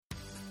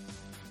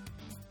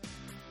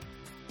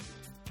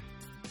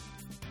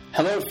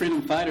Hello,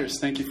 freedom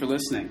fighters. Thank you for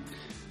listening.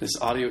 This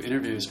audio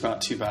interview is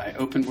brought to you by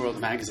OpenWorld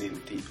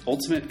magazine, the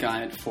ultimate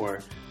guide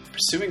for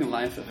pursuing a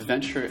life of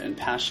adventure and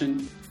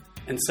passion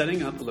and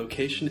setting up a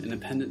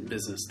location-independent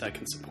business that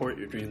can support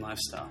your dream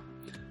lifestyle.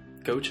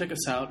 Go check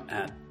us out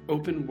at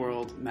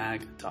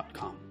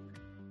openworldmag.com.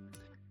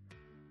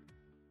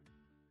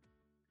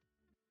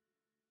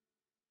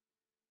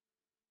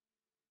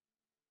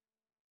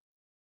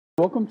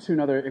 Welcome to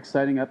another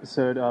exciting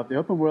episode of the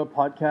Open World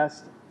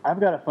podcast. I've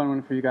got a fun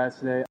one for you guys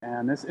today,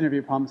 and this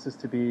interview promises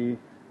to be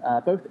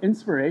both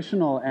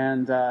inspirational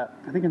and I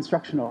think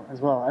instructional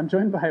as well. I'm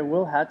joined by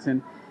Will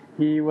Hatton.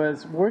 He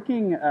was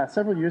working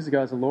several years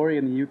ago as a lorry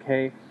in the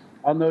UK,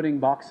 unloading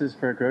boxes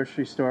for a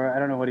grocery store. I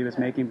don't know what he was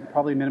making,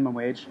 probably minimum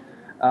wage.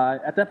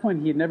 At that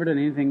point, he had never done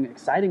anything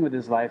exciting with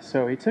his life,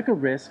 so he took a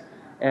risk,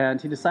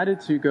 and he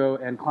decided to go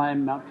and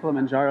climb Mount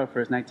Kilimanjaro for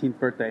his 19th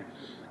birthday.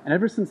 And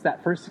ever since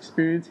that first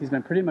experience, he's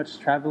been pretty much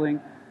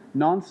traveling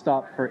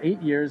nonstop for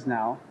 8 years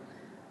now.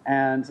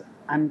 And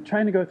I'm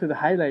trying to go through the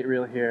highlight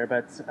reel here,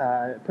 but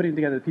putting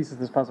together the pieces of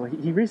this puzzle.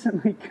 He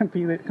recently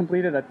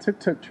completed a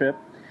tuk-tuk trip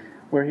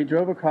where he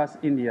drove across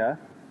India.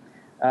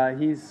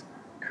 He's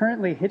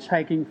currently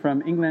hitchhiking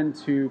from England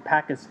to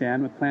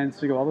Pakistan with plans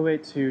to go all the way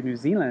to New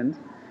Zealand.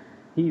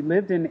 He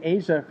lived in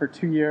Asia for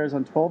 2 years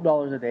on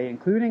 $12 a day,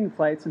 including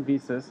flights and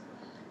visas.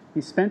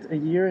 He spent a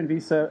year in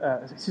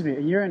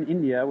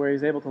India, where he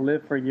was able to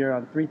live for a year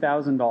on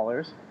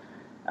 $3,000.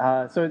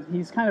 So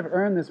he's kind of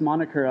earned this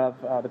moniker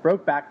of the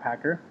Broke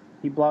Backpacker.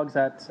 He blogs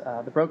at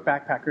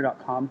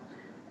thebrokebackpacker.com,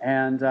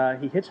 and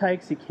he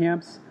hitchhikes, he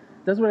camps,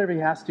 does whatever he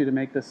has to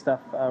make this stuff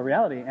a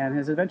reality. And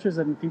his adventures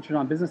have been featured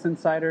on Business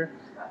Insider,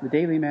 the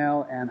Daily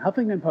Mail, and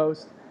Huffington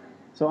Post.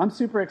 So I'm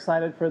super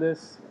excited for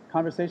this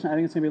conversation. I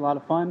think it's going to be a lot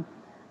of fun.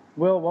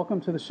 Will, welcome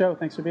to the show.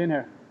 Thanks for being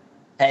here.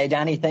 Hey,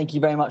 Danny, thank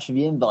you very much for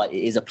the invite.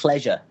 It is a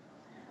pleasure.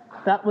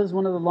 That was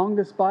one of the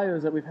longest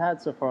bios that we've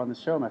had so far on the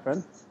show, my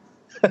friend.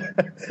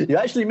 You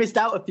actually missed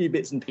out a few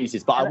bits and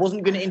pieces, but I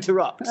wasn't going to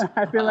interrupt.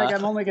 I feel like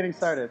I'm only getting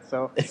started.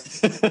 So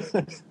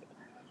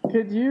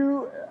could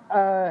you,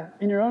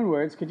 in your own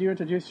words, could you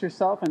introduce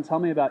yourself and tell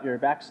me about your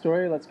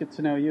backstory? Let's get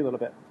to know you a little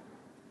bit.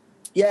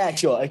 Yeah,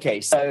 sure. Okay,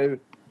 so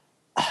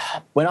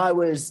when I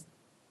was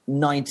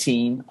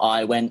 19,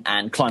 I went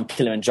and climbed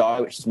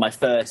Kilimanjaro, which was my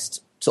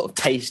first sort of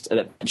taste of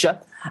adventure.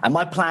 And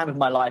my plan with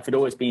my life had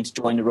always been to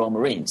join the Royal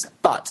Marines.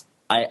 But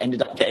I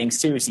ended up getting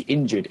seriously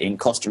injured in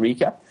Costa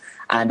Rica,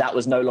 and that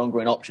was no longer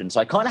an option. So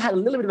I kind of had a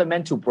little bit of a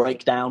mental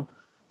breakdown,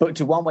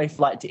 booked a one-way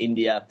flight to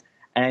India,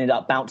 and ended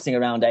up bouncing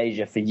around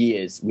Asia for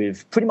years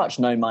with pretty much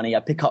no money. I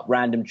pick up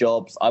random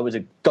jobs. I was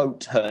a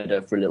goat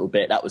herder for a little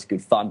bit. That was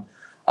good fun.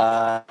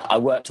 I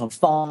worked on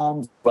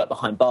farms, worked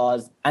behind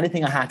bars,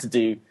 anything I had to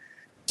do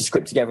to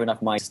script together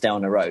enough money to stay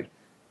on the road.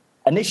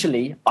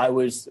 Initially, I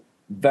was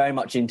very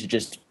much into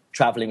just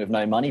traveling with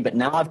no money, but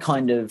now I've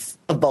kind of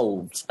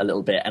evolved a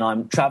little bit, and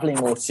I'm traveling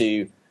more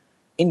to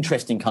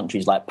interesting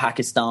countries like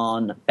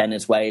Pakistan,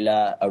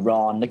 Venezuela,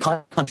 Iran, the kind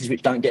of countries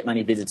which don't get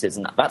many visitors,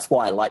 and that's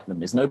why I like them.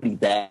 There's nobody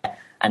there,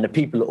 and the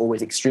people are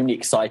always extremely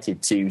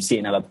excited to see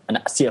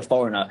a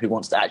foreigner who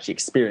wants to actually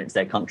experience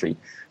their country.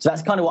 So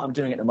that's kind of what I'm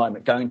doing at the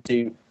moment, going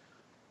to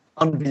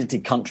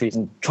unvisited countries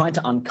and trying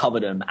to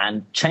uncover them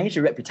and change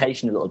the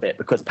reputation a little bit,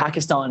 because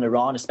Pakistan and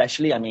Iran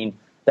especially, I mean,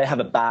 they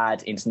have a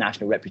bad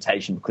international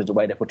reputation because of the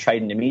way they're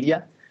portrayed in the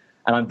media.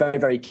 And I'm very,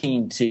 very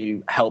keen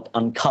to help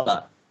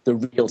uncover the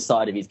real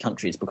side of these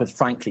countries because,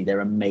 frankly, they're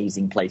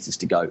amazing places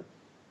to go.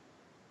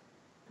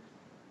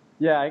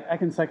 Yeah, I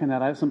can second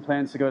that. I have some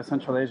plans to go to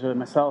Central Asia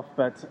myself.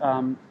 But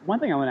one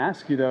thing I want to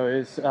ask you, though,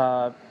 is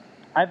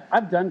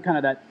I've done kind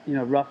of that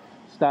rough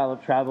style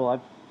of travel. I've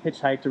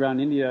hitchhiked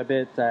around India a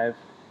bit. I've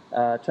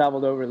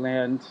traveled over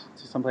land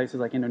to some places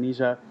like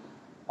Indonesia.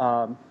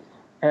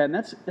 And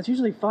that's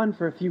usually fun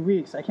for a few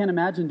weeks. I can't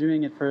imagine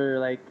doing it for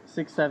like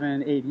 6,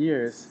 7, 8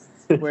 years,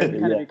 where it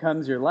kind of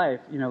becomes your life,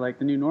 like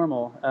the new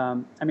normal. I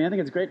mean, I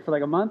think it's great for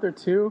like a month or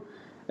two,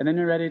 and then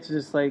you're ready to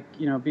just like,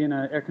 be in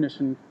an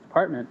air-conditioned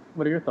apartment.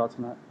 What are your thoughts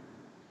on that?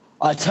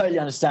 I totally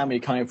understand where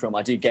you're coming from.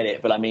 I do get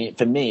it. But I mean,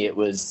 for me, it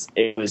was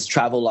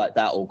travel like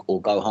that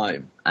or go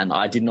home. And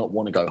I did not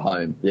want to go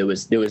home. There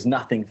was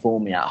nothing for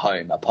me at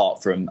home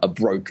apart from a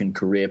broken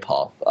career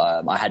path.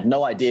 I had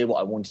no idea what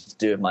I wanted to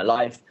do with my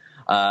life.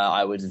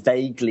 I was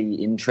vaguely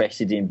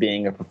interested in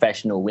being a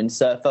professional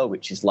windsurfer,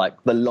 which is like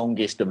the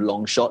longest of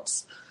long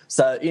shots.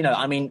 So,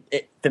 I mean,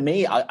 for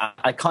me,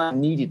 I kind of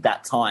needed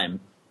that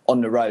time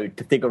on the road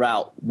to figure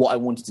out what I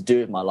wanted to do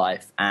with my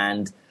life.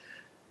 And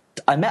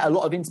I met a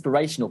lot of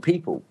inspirational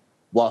people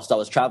whilst I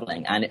was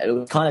traveling. And it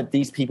was kind of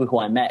these people who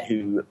I met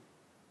who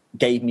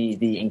gave me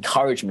the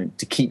encouragement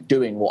to keep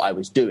doing what I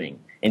was doing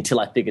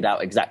until I figured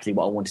out exactly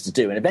what I wanted to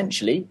do. And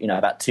eventually,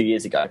 about 2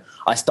 years ago,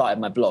 I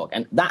started my blog.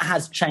 And that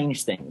has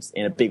changed things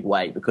in a big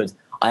way because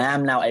I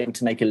am now able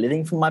to make a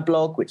living from my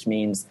blog, which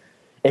means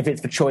if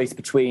it's the choice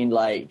between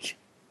like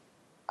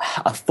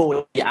a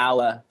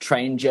 40-hour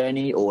train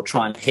journey or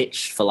try and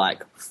hitch for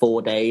like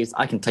 4 days,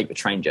 I can take the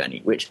train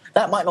journey, which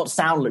that might not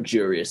sound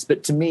luxurious,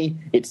 but to me,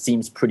 it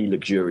seems pretty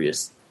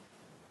luxurious.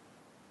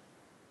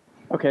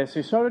 Okay, so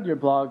you started your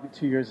blog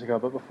 2 years ago,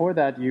 but before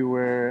that, you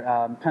were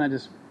kind of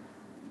just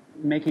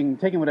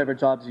taking whatever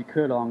jobs you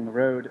could along the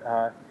road.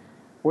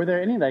 Were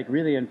there any like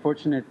really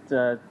unfortunate,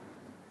 I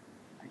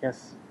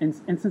guess,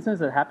 instances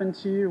that happened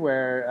to you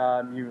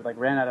where you like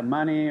ran out of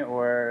money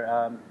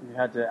or you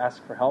had to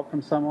ask for help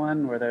from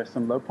someone? Were there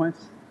some low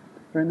points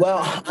during this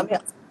time? I mean,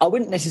 I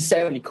wouldn't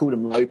necessarily call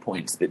them low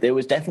points, but there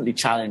was definitely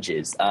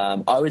challenges.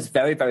 I was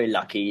very, very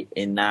lucky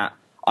in that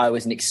I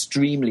was an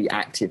extremely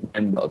active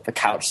member of the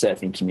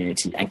couchsurfing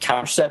community, and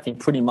couchsurfing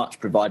pretty much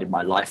provided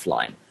my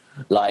lifeline.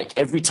 Like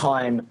every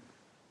time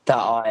that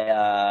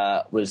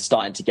I was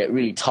starting to get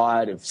really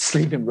tired of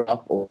sleeping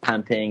rough or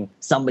camping,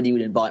 somebody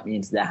would invite me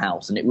into their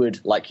house, and it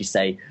would, like you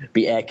say,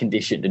 be air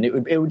conditioned, and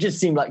it would just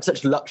seem like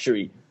such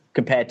luxury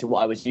compared to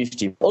what I was used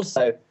to.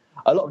 Also,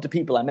 a lot of the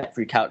people I met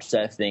through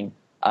couchsurfing,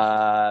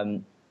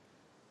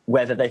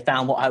 whether they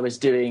found what I was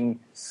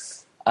doing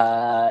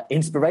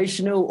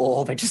inspirational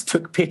or they just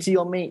took pity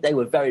on me, they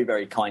were very,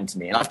 very kind to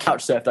me. And I've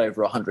couch surfed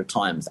over 100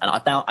 times, and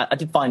I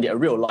did find it a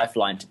real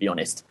lifeline, to be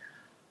honest.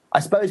 I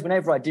suppose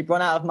whenever I did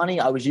run out of money,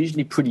 I was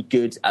usually pretty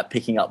good at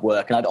picking up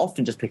work, and I'd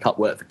often just pick up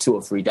work for 2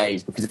 or 3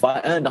 days, because if I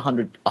earned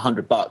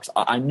 $100,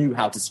 I knew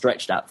how to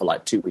stretch that for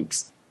like 2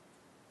 weeks.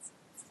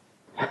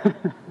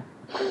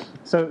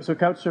 So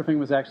couch surfing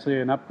was actually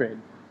an upgrade.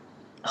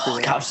 Oh,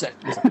 couch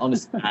surfing,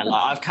 honestly, man.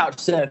 Like, I've couch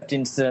surfed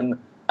in some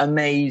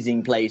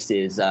amazing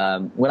places.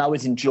 When I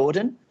was in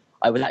Jordan,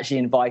 I was actually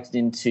invited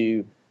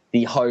into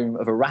the home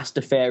of a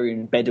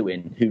Rastafarian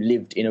Bedouin who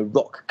lived in a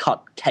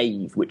rock-cut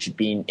cave, which had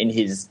been in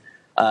his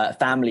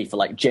family for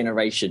like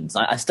generations.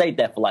 I stayed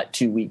there for like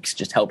 2 weeks,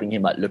 just helping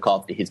him like look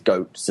after his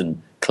goats and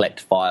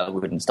collect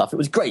firewood and stuff. It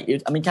was great.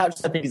 Couch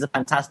surfing is a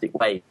fantastic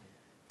way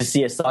to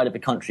see a side of the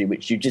country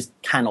which you just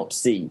cannot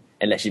see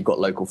unless you've got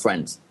local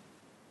friends.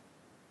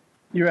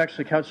 You were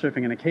actually couch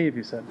surfing in a cave,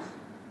 you said?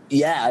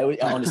 Yeah,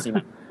 honestly,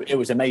 man, it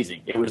was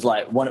amazing. It was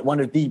like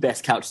one of the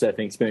best couch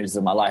surfing experiences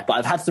of my life. But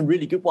I've had some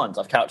really good ones.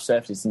 I've couch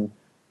surfed in some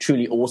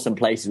truly awesome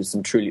places with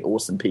some truly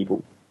awesome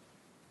people.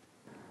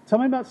 Tell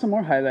me about some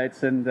more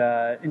highlights and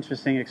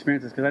interesting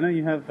experiences, because I know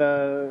you have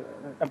a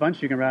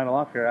bunch you can rattle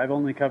off here. I've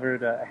only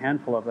covered a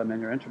handful of them in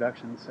your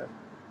introduction. So.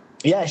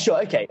 Yeah,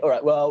 sure. Okay. All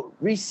right. Well,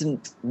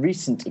 recent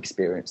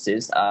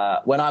experiences.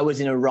 When I was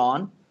in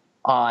Iran,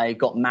 I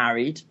got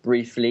married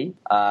briefly.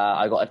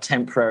 I got a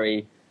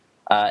temporary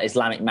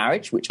Islamic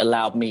marriage, which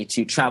allowed me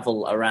to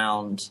travel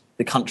around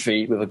the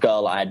country with a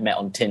girl I had met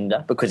on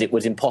Tinder, because it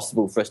was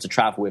impossible for us to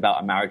travel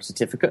without a marriage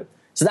certificate.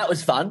 So that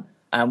was fun,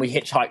 and we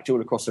hitchhiked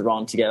all across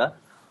Iran together.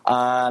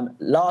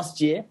 Last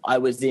year, I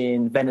was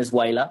in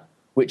Venezuela,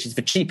 which is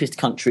the cheapest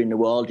country in the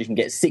world. You can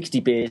get 60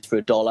 beers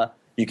for $1.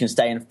 You can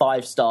stay in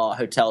 5-star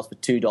hotels for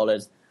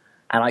 $2.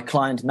 And I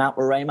climbed Mount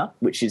Roraima,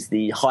 which is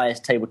the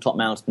highest tabletop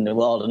mountain in the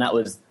world, and that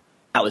was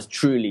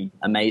truly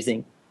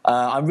amazing.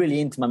 I'm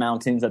really into my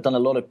mountains. I've done a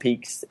lot of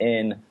peaks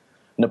in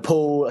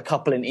Nepal, a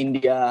couple in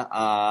India.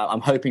 I'm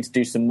hoping to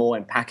do some more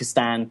in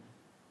Pakistan.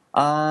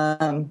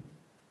 As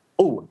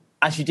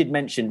you did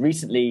mention,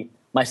 recently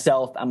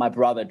myself and my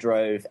brother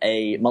drove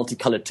a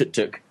multicolored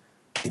tuk-tuk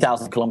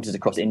 2,000 kilometers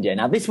across India.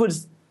 Now,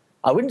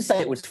 I wouldn't say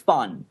it was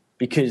fun,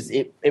 because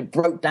it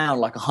broke down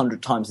like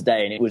 100 times a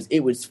day, and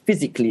it was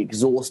physically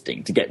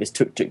exhausting to get this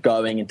tuk-tuk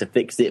going and to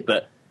fix it,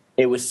 but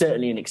it was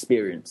certainly an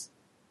experience.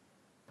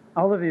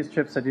 All of these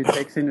trips that you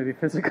take seem to be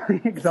physically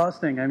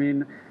exhausting. I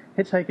mean,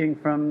 you've hitchhiked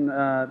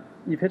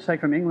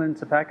from England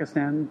to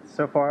Pakistan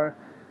so far.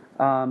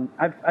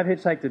 I've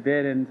hitchhiked a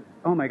bit, and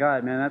oh my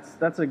God, man,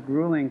 that's a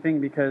grueling thing,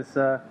 because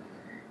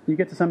you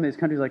get to some of these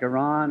countries like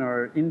Iran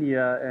or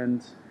India,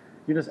 and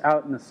you're just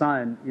out in the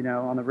sun,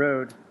 on the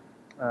road,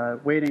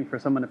 waiting for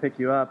someone to pick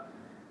you up,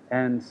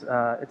 and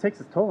it takes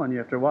its toll on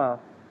you after a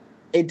while.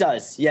 It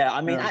does, yeah. I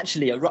mean,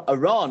 actually,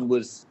 Iran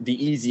was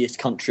the easiest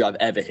country I've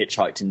ever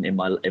hitchhiked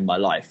in my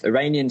life.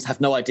 Iranians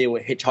have no idea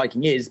what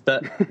hitchhiking is,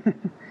 but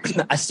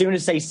as soon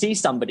as they see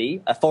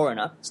somebody, a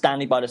foreigner,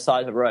 standing by the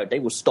side of the road, they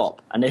will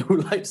stop, and they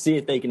will like see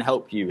if they can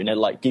help you, and they'll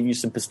like give you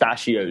some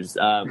pistachios.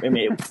 I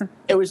mean,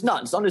 it was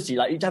nuts, honestly.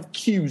 Like, you'd have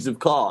queues of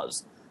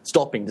cars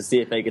stopping to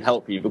see if they could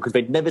help you, because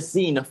they'd never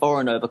seen a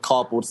foreigner with a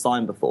cardboard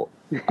sign before.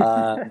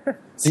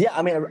 So yeah,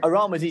 I mean,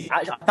 Iran was easy.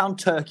 Actually, I found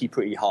Turkey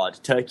pretty hard.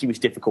 Turkey was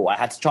difficult. I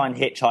had to try and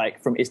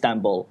hitchhike from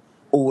Istanbul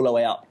all the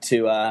way up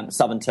to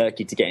southern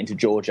Turkey to get into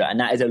Georgia, and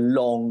that is a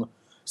long,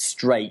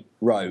 straight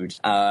road,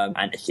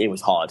 and it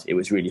was hard. It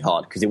was really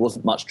hard, because there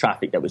wasn't much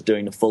traffic that was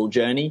doing the full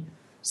journey,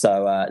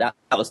 so that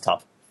was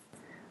tough.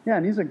 Yeah,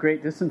 and these are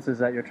great distances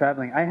that you're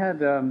traveling. I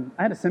had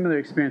a similar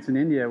experience in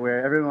India,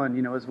 where everyone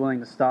was willing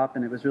to stop,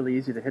 and it was really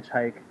easy to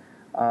hitchhike.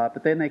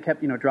 But then they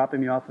kept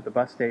dropping me off at the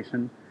bus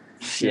station.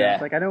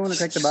 It's like, I don't want to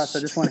take the bus,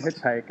 I just want to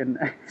hitchhike. And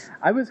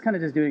I was kind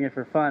of just doing it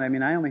for fun. I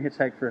mean, I only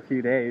hitchhiked for a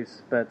few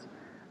days, but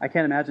I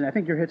can't imagine. I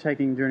think your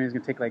hitchhiking journey is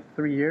going to take like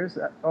 3 years,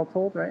 all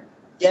told, right?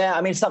 Yeah,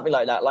 I mean, something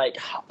like that. Like,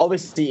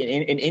 obviously,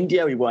 in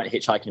India, we weren't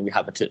hitchhiking, we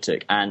have a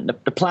tuk-tuk. And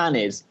the plan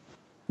is,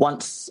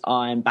 once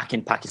I'm back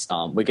in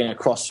Pakistan, we're going to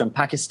cross from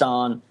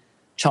Pakistan,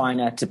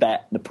 China,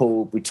 Tibet,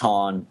 Nepal,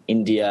 Bhutan,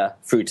 India,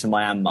 through to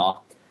Myanmar.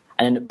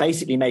 and then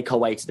basically make our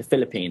way to the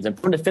Philippines. And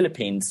from the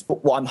Philippines,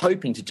 what I'm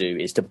hoping to do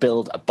is to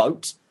build a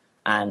boat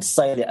and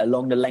sail it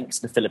along the lengths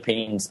of the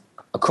Philippines,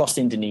 across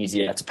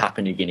Indonesia to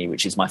Papua New Guinea,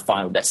 which is my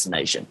final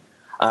destination.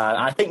 And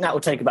I think that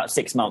will take about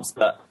 6 months,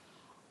 but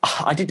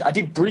I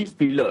did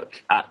briefly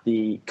look at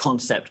the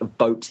concept of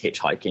boat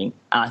hitchhiking,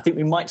 and I think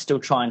we might still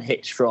try and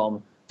hitch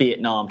from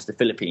Vietnam to the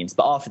Philippines.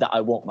 But after that, I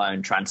want my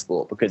own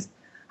transport, because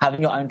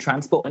having your own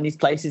transport in these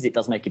places, it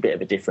does make a bit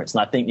of a difference.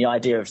 And I think the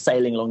idea of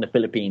sailing along the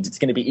Philippines, it's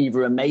going to be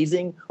either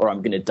amazing or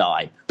I'm going to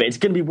die. But it's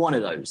going to be one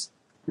of those.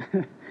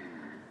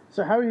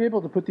 So how are you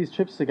able to put these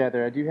trips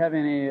together? Do you have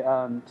any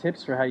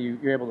tips for how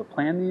you're able to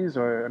plan these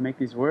or make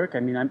these work? I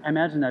mean, I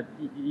imagine that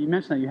you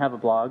mentioned that you have a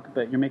blog,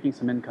 but you're making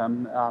some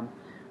income.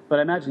 But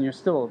I imagine you're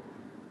still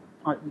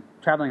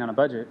traveling on a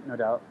budget, no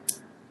doubt.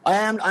 I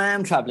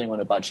am traveling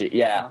on a budget,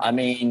 yeah. I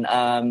mean,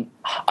 I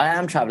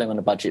am traveling on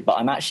a budget, but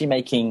I'm actually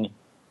making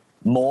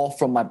more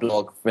from my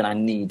blog than I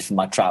need for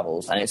my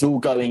travels. And it's all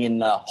going in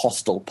the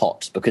hostel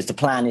pot, because the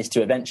plan is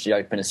to eventually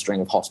open a string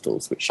of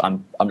hostels, which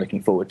I'm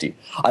looking forward to.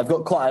 I've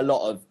got quite a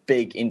lot of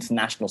big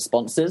international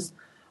sponsors,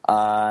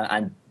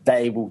 and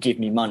they will give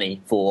me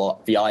money for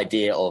the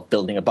idea of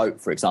building a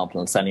boat, for example,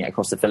 and sending it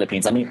across the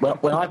Philippines. I mean,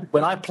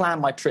 when I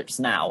plan my trips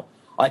now,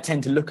 I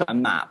tend to look at a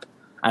map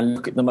and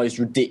look at the most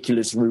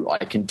ridiculous route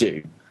I can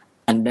do.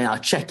 And then I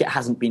check it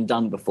hasn't been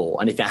done before.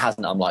 And if it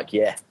hasn't, I'm like,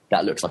 yeah,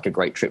 that looks like a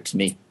great trip to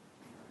me.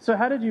 So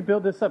how did you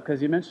build this up?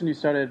 Because you mentioned you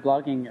started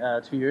blogging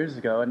 2 years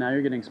ago, and now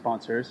you're getting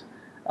sponsors.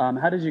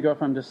 How did you go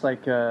from just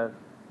like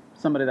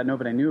somebody that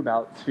nobody knew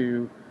about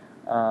to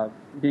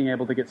being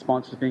able to get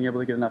sponsors, being able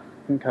to get enough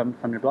income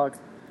from your blog?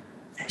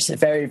 It's a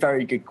very,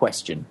 very good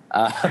question.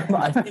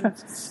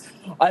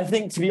 I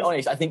think, to be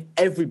honest, I think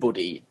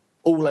everybody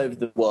all over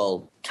the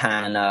world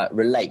can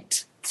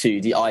relate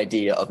to the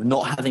idea of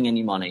not having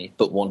any money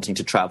but wanting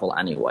to travel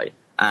anyway.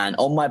 And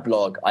on my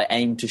blog, I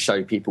aim to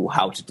show people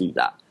how to do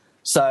that.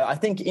 So I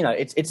think,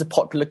 it's a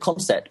popular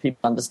concept. People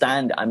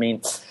understand it. I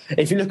mean,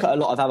 if you look at a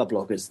lot of other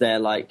bloggers, they're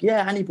like,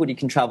 yeah, anybody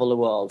can travel the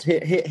world.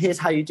 Here's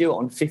how you do it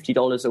on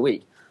 $50 a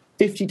week.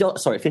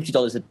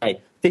 $50 a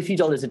day.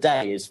 $50 a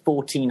day is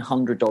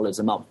 $1,400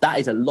 a month. That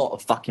is a lot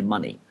of fucking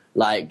money.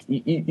 Like,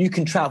 you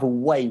can travel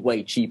way,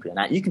 way cheaper than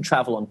that. You can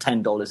travel on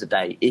 $10 a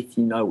day if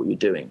you know what you're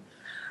doing.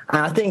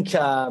 And I think,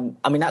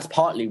 that's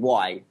partly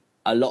why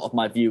a lot of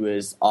my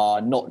viewers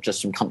are not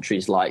just from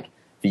countries like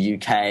the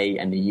UK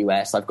and the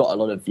US. I've got a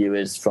lot of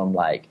viewers from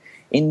like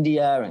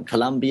India and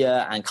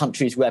Colombia and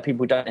countries where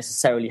people don't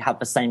necessarily have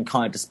the same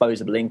kind of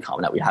disposable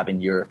income that we have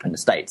in Europe and the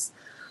States.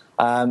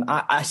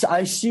 I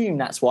assume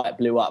that's why it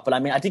blew up. But I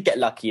mean, I did get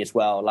lucky as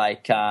well.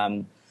 Like,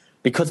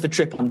 because the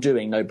trip I'm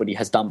doing, nobody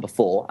has done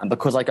before. And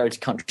because I go to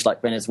countries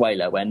like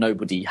Venezuela, where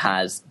nobody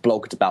has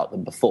blogged about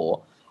them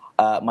before,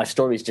 my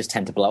stories just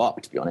tend to blow up,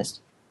 to be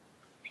honest.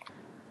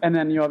 And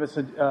then you're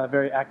obviously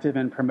very active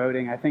in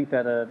promoting. I think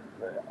that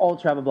all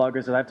travel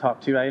bloggers that I've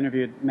talked to, I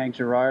interviewed Meg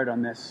Gerard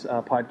on this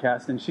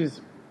podcast, and she's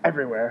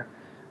everywhere.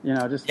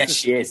 Just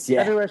she is.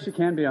 Yeah, everywhere she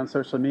can be on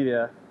social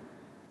media.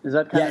 Is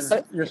that kind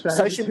of your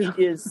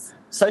strategy?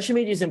 Social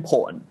media is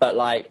important, but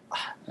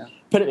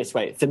put it this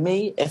way: for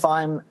me, if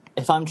I'm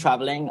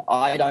traveling,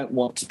 I don't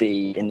want to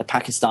be in the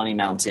Pakistani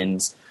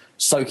mountains,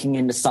 soaking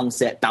in the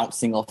sunset,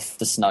 bouncing off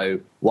the snow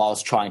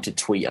whilst trying to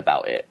tweet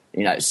about it.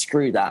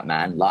 Screw that,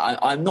 man. Like,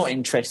 I'm not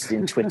interested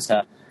in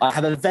Twitter. I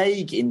have a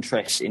vague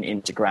interest in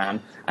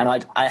Instagram, and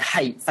I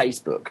hate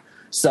Facebook.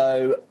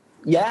 So,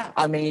 yeah,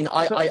 I mean,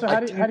 how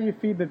do you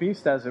feed the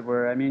beast, as it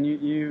were? I mean,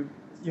 you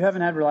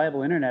haven't had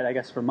reliable internet, I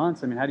guess, for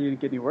months. I mean, how do you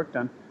get any work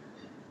done?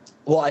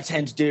 What I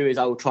tend to do is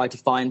I will try to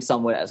find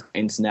somewhere that's got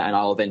internet, and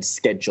I will then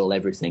schedule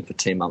everything for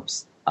 2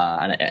 months.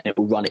 And it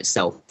will run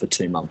itself for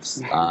 2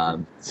 months.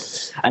 And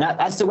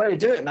that's the way to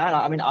do it, man.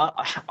 I mean,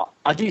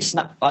 I do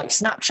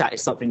Snapchat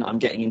is something that I'm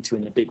getting into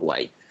in a big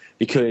way,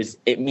 because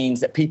it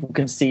means that people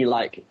can see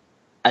like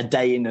a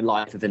day in the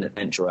life of an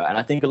adventurer. And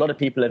I think a lot of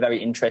people are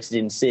very interested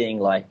in seeing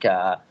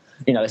a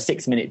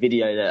 6-minute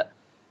video that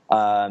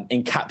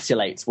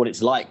encapsulates what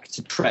it's like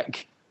to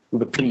trek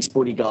with a police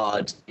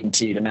bodyguard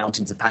into the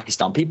mountains of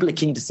Pakistan. People are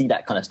keen to see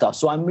that kind of stuff.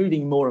 So I'm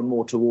moving more and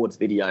more towards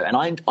video, and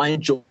I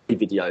enjoy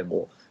video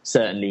more.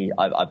 Certainly,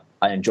 I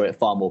enjoy it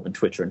far more than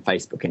Twitter and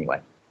Facebook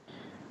anyway.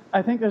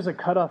 I think there's a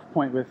cutoff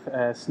point with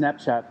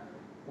Snapchat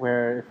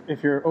where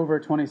if you're over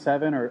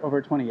 27 or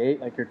over 28,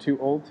 like you're too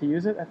old to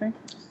use it, I think.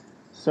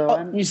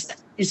 So you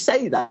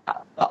say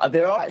that.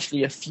 There are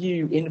actually a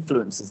few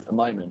influencers at the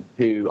moment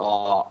who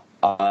are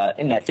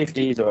in their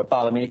 50s or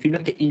above. I mean, if you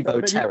look at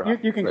Evo Terra...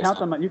 You can count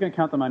them. You can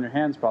count them on your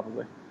hands,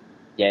 probably.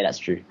 Yeah, that's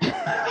true.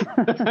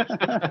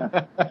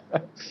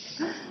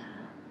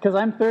 Because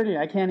I'm 30,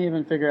 I can't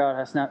even figure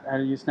out how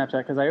to use Snapchat,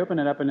 because I open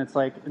it up and it's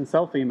like in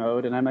selfie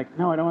mode, and I'm like,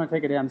 no, I don't want to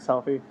take a damn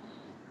selfie.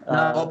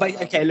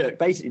 Okay, look,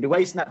 basically the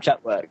way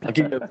Snapchat works, I'll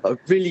give you a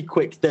really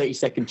quick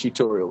 30-second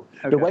tutorial.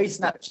 Okay. The way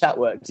Snapchat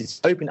works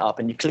is you open it up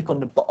and you click on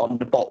the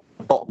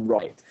bottom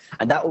right,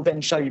 and that will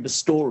then show you the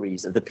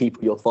stories of the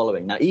people you're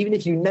following. Now, even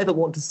if you never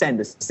want to send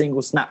a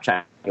single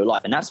Snapchat in your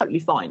life, and that's totally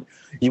fine,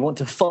 you want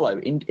to follow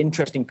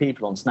interesting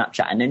people on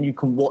Snapchat, and then you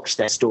can watch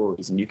their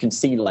stories and you can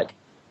see like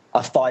a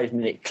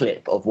 5-minute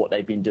clip of what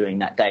they've been doing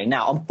that day.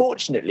 Now,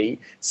 unfortunately,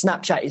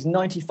 Snapchat is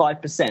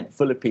 95%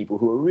 full of people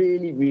who are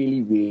really,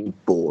 really, really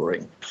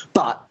boring.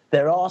 But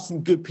there are some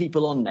good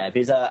people on there.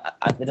 There's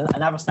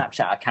another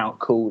Snapchat account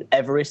called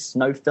Everest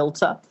No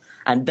Filter,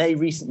 and they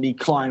recently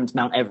climbed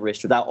Mount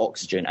Everest without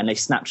oxygen, and they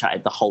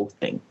Snapchatted the whole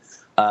thing.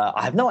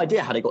 I have no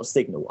idea how they got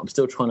signal. I'm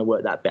still trying to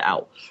work that bit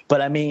out. But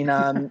I mean,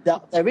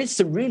 there is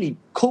some really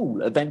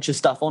cool adventure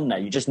stuff on there.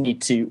 You just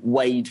need to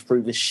wade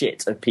through the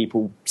shit of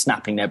people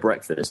snapping their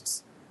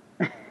breakfasts.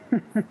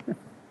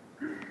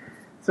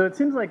 So it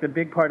seems like the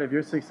big part of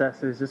your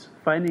success is just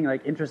finding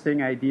like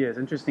interesting ideas,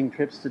 interesting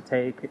trips to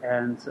take,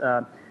 and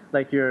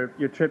like your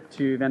trip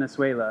to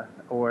Venezuela,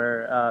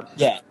 or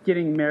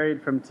getting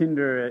married from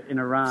Tinder in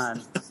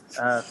Iran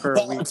for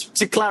a week.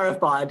 To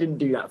clarify, I didn't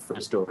do that for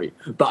a story.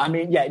 But I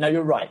mean, yeah, no,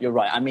 you're right.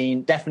 I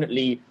mean,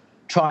 definitely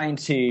trying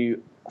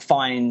to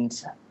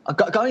find...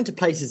 Going to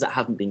places that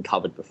haven't been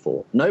covered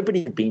before.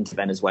 Nobody had been to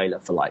Venezuela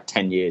for like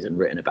 10 years and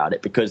written about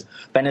it, because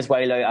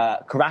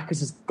Venezuela, Caracas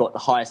has got the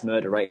highest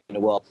murder rate in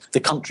the world. The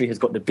country has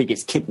got the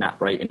biggest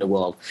kidnap rate in the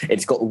world.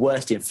 It's got the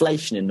worst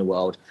inflation in the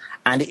world.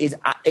 And it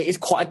is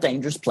quite a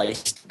dangerous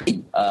place to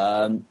be.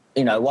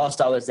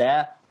 Whilst I was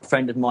there, a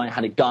friend of mine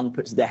had a gun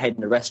put to their head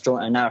in a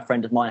restaurant, and now a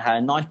friend of mine had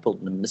a knife pulled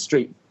on them in the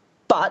street.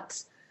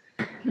 But...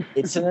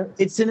 it's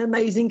an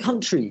amazing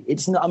country.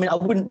 It's not, I mean, I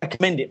wouldn't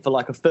recommend it for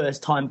like a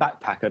first-time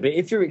backpacker, but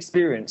if you're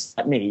experienced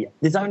like me,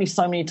 there's only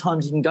so many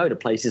times you can go to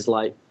places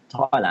like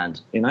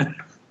Thailand, you know?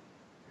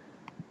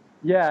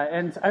 Yeah,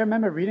 and I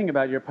remember reading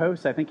about your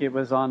post. I think it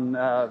was on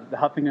the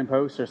Huffington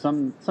Post or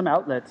some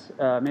outlet,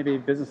 maybe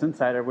Business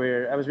Insider,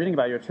 where I was reading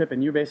about your trip,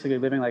 and you're basically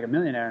living like a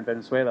millionaire in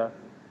Venezuela.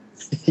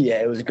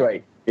 Yeah, it was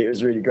great. It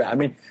was really great. I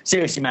mean,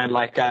 seriously, man,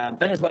 like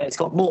Venezuela, it's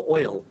got more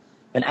oil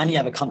than any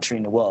other country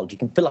in the world. You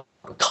can fill up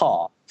a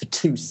car for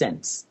 2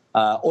 cents.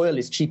 Oil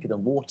is cheaper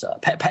than water.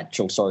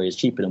 Petrol, is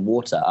cheaper than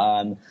water.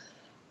 I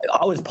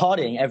was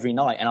partying every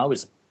night, and I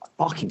was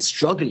fucking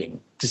struggling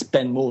to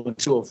spend more than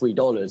 $2 or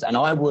 $3. And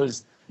I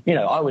was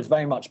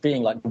very much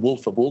being like the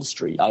Wolf of Wall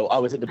Street. I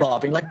was at the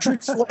bar being like,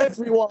 drinks for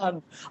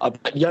everyone. I'm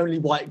the only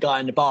white guy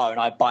in the bar, and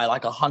I'd buy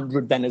like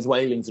 100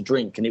 Venezuelans a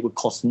drink, and it would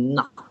cost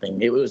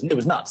nothing. It was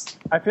nuts.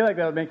 I feel like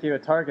that would make you a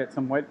target.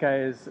 Some white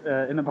guys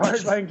in the bar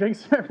buying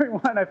drinks for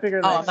everyone. I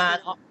figured. Oh man,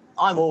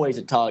 I'm always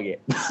a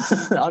target.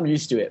 I'm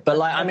used to it. But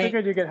like, I mean,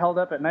 figured you get held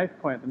up at knife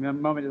point the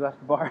moment you left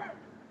the bar.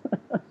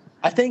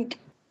 I think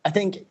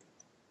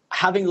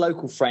having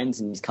local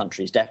friends in these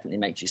countries definitely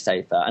makes you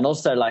safer. And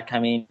also, like, I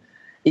mean,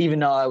 even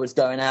though I was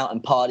going out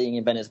and partying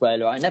in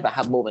Venezuela, I never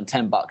had more than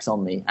 $10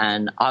 on me,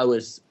 and I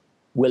was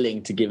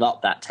willing to give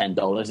up that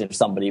 $10 if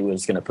somebody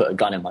was going to put a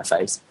gun in my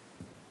face.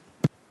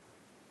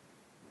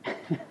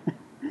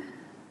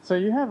 So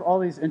you have all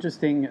these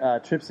interesting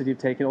trips that you've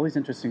taken, all these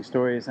interesting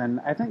stories, and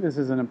I think this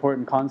is an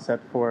important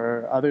concept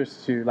for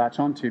others to latch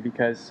onto,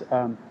 because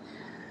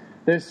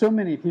there's so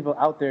many people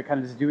out there kind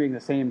of just doing the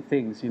same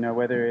things,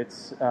 whether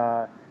it's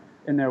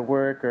in their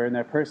work or in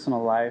their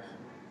personal life.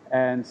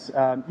 And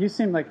you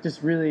seem like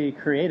just really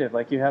creative.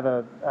 Like you have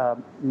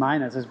a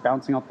mind that's just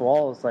bouncing off the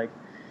walls. Like,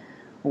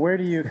 where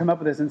do you come up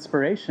with this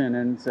inspiration,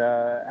 and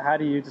how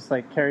do you just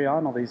like carry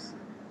out all these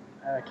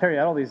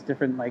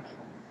different like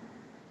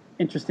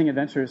interesting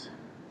adventures?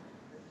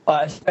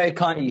 It's very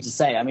kind of you to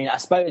say. I mean, I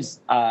suppose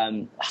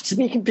to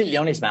be completely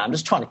honest, man, I'm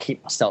just trying to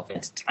keep myself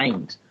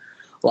entertained.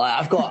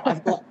 Like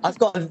I've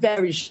got a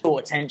very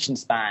short attention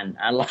span,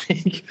 and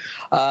like,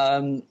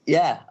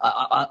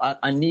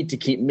 I need to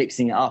keep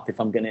mixing it up if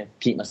I'm going to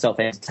keep myself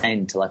entertained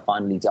until I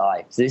finally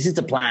die. So this is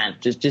the plan: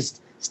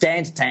 just stay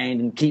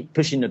entertained and keep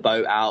pushing the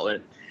boat out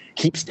and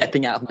keep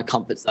stepping out of my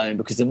comfort zone.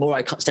 Because the more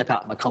I step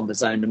out of my comfort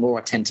zone, the more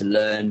I tend to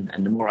learn,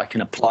 and the more I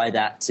can apply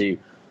that to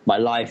my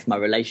life, my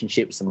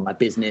relationships, and my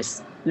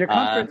business. Your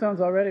comfort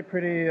zone's already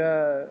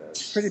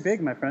pretty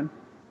big, my friend.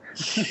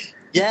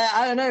 Yeah,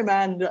 I don't know,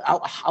 man.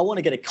 I want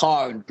to get a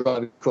car and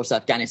drive across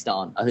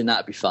Afghanistan. I think that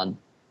would be fun.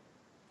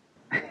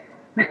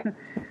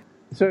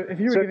 So if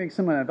you were giving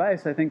someone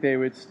advice, I think they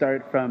would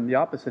start from the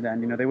opposite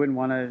end. They wouldn't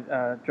want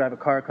to drive a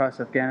car across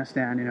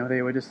Afghanistan.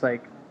 They would just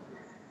like,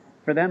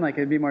 for them, like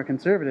it'd be more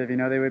conservative.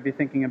 They would be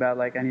thinking about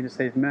like, I need to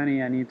save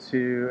money. I need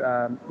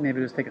to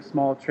maybe just take a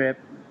small trip,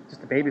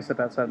 just a baby step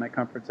outside my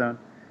comfort zone.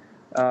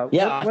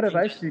 What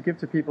advice do you give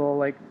to people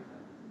like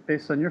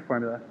based on your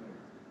formula?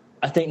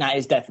 I think that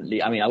is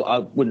definitely, I mean, I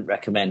wouldn't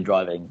recommend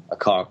driving a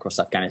car across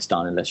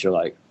Afghanistan unless you're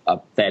like a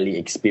fairly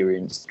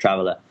experienced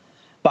traveler.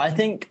 But I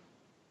think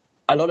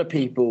a lot of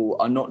people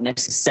are not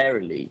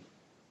necessarily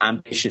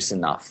ambitious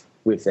enough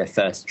with their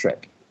first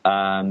trip.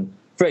 For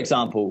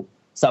example,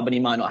 somebody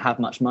might not have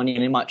much money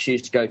and they might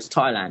choose to go to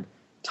Thailand.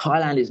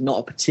 Thailand is not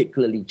a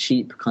particularly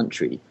cheap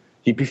country.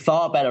 You'd be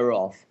far better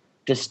off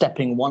just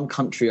stepping one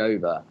country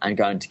over and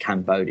going to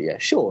Cambodia.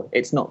 Sure,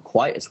 it's not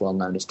quite as well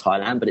known as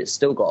Thailand, but it's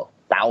still got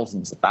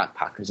thousands of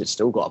backpackers. It's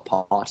still got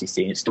a party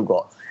scene. It's still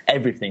got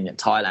everything that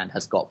Thailand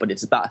has got, but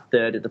it's about a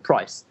third of the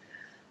price.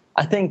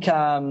 I think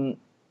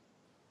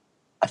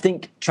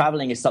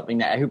traveling is something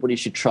that everybody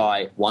should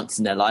try once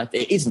in their life.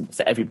 It isn't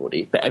for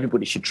everybody, but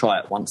everybody should try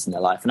it once in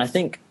their life. And I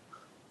think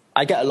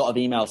I get a lot of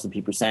emails from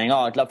people saying,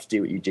 I'd love to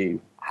do what you do.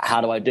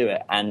 How do I do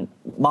it? And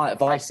my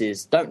advice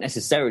is don't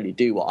necessarily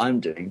do what I'm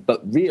doing,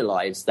 but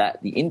realize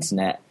that the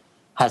internet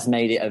has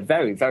made it a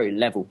very, very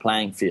level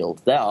playing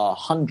field. There are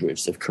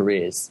hundreds of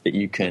careers that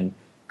you can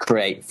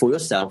create for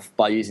yourself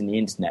by using the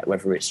internet,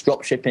 whether it's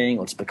drop shipping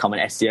or to become an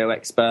SEO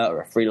expert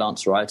or a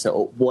freelance writer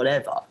or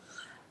whatever.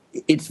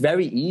 It's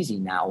very easy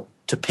now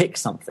to pick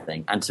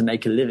something and to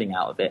make a living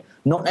out of it.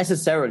 Not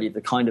necessarily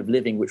the kind of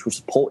living which will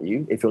support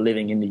you if you're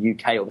living in the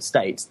UK or the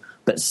States,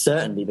 but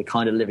certainly the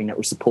kind of living that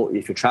will support you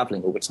if you're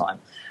traveling all the time.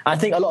 And I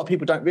think a lot of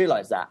people don't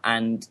realize that,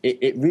 and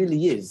it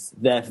really is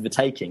there for the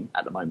taking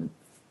at the moment.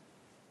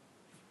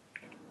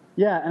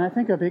 Yeah, and I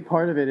think a big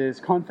part of it is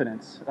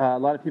confidence. A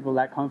lot of people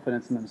lack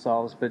confidence in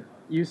themselves, but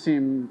you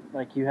seem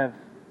like you're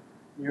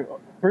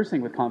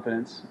bursting with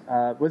confidence.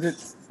 Was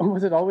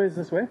it always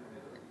this way?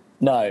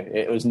 No,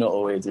 it was not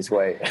always this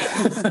way.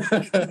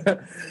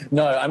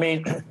 No, I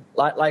mean,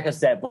 like I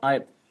said, when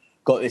I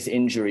got this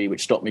injury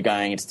which stopped me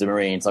going into the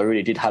Marines, I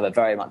really did have a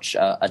very much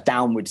a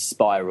downward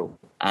spiral.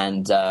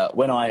 And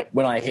when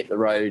I hit the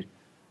road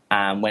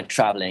and went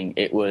traveling,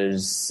 it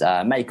was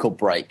make or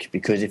break,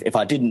 because if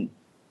I didn't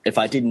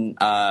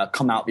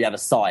come out the other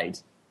side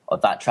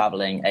of that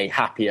traveling a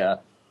happier,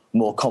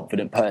 more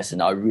confident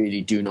person, I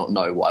really do not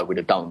know what I would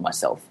have done with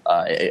myself.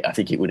 I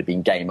think it would have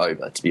been game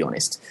over, to be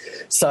honest.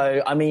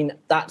 So, I mean,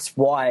 that's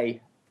why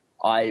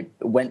I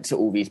went to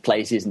all these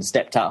places and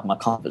stepped out of my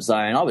comfort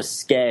zone. I was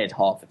scared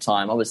half the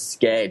time. I was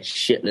scared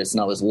shitless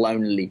and I was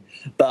lonely.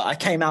 But I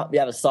came out the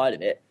other side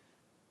of it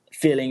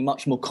feeling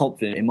much more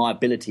confident in my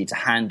ability to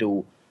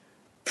handle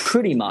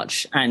pretty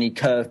much any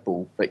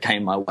curveball that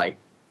came my way.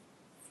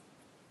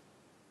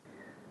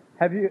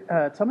 Have you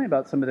tell me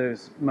about some of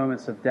those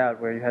moments of doubt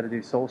where you had to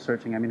do soul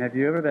searching? I mean, have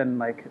you ever been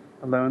like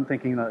alone,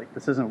 thinking like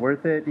this isn't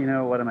worth it? You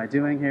know, what am I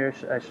doing here?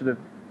 I should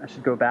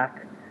go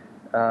back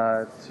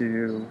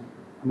to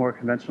a more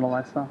conventional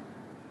lifestyle.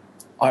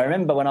 I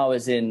remember when I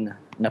was in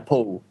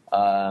Nepal,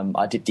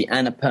 I did the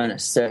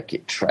Annapurna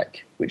Circuit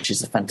trek, which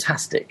is a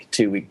fantastic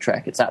 2-week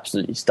trek. It's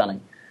absolutely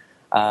stunning,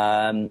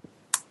 and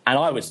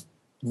I was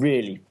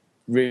really,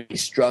 really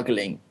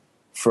struggling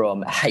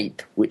from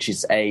HAPE, which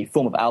is a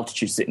form of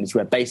altitude sickness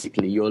where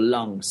basically your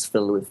lungs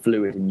fill with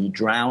fluid and you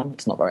drown.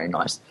 It's not very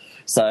nice.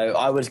 So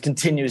I was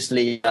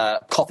continuously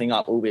coughing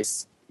up all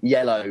this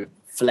yellow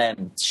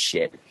phlegm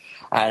shit.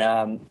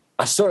 And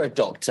I saw a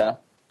doctor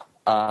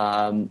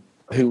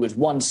who was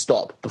one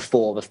stop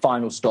before the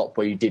final stop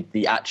where you did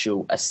the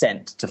actual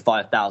ascent to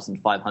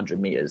 5,500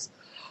 meters.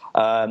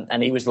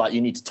 And he was like, you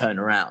need to turn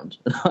around.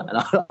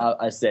 And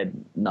I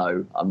said,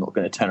 no, I'm not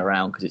going to turn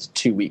around because it's a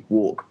 2-week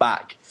walk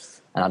back.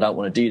 And I don't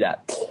want to do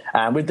that.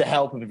 And with the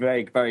help of a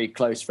very, very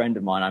close friend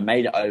of mine, I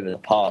made it over the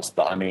pass.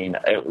 But, I mean,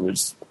 it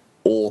was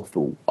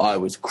awful. I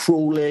was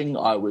crawling.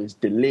 I was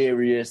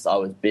delirious. I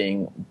was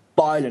being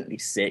violently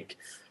sick.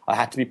 I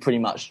had to be pretty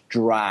much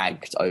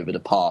dragged over the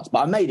pass. But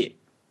I made it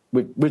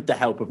with the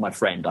help of my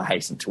friend, I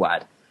hasten to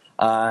add.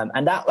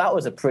 And that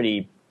was a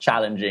pretty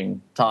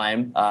challenging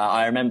time.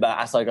 I remember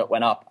as I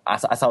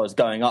as I was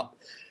going up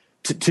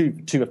to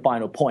the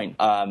final point,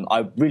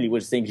 I really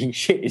was thinking,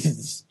 shit, this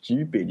is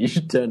stupid. You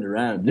should turn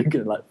around. You're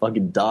going to like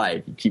fucking die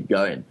if you keep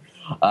going.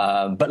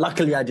 But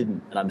luckily I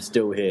didn't, and I'm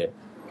still here.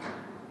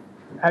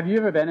 Have you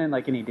ever been in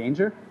like any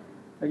danger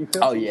that you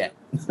feel? Oh yeah.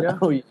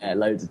 Oh yeah,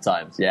 loads of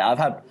times. Yeah,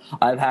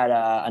 I've had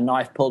a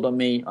knife pulled on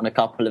me on a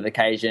couple of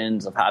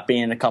occasions. I've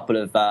been in a couple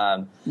of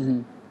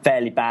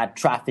fairly bad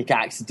traffic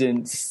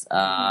accidents.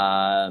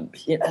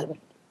 The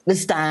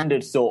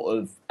standard sort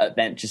of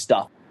adventure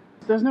stuff.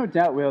 There's no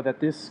doubt, Will, that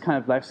this kind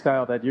of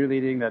lifestyle that you're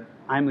leading, that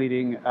I'm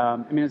leading, I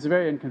mean, it's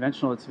very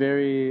unconventional. It's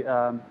very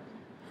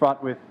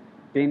fraught with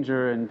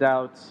danger and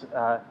doubt.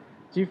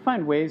 Do you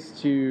have ways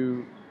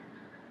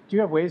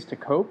to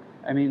cope?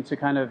 I mean, to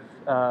kind of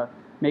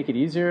make it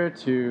easier,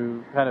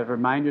 to kind of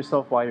remind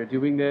yourself why you're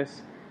doing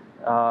this?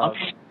 I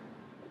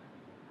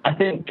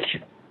think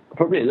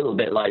probably a little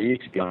bit like you,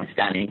 to be honest,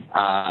 Danny.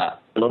 A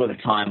lot of the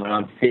time when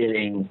I'm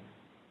feeling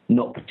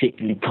not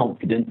particularly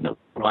confident that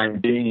what I'm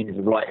doing is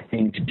the right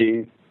thing to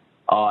do,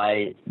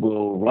 I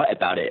will write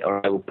about it, or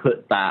I will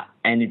put that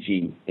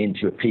energy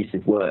into a piece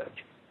of work.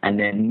 And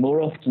then more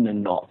often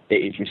than not, it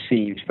is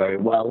received very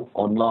well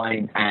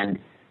online. And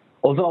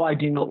although I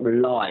do not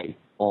rely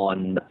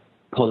on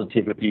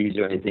positive reviews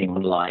or anything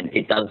online,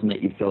 it does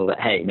make you feel that,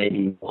 hey,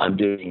 maybe what I'm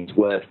doing is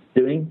worth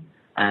doing.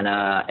 And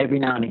every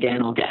now and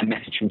again, I'll get a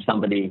message from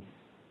somebody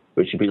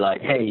which would be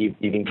like, hey,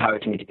 you've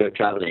encouraged me to go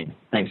traveling.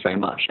 Thanks very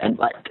much. And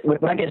like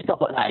when I get stuff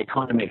like that, it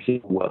kind of makes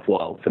it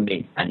worthwhile for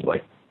me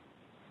anyway.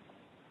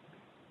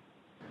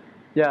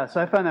 Yeah, so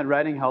I find that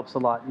writing helps a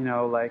lot. You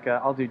know, like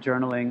I'll do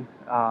journaling,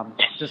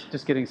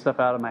 just getting stuff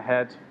out of my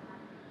head.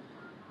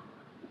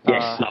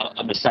 Yes,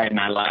 I'm the same,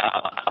 man. Like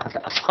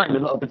I find a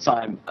lot of the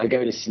time I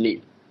go to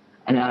sleep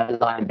and then I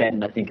lie in bed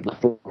and I think of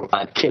like 4 or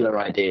 5 killer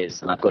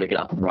ideas and I've got to get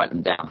up and write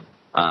them down.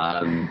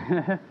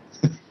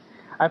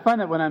 I find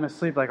that when I'm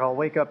asleep, like I'll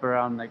wake up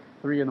around like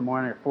 3 in the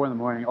morning or 4 in the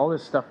morning. All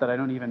this stuff that I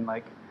don't even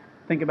like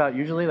think about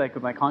usually, like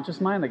with my conscious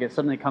mind, like it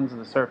suddenly comes to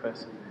the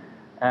surface.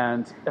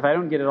 And if I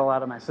don't get it all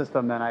out of my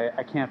system, then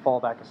I can't fall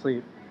back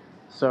asleep.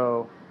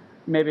 So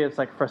maybe it's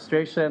like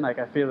frustration. Like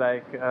I feel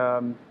like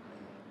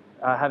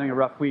having a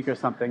rough week or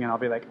something, and I'll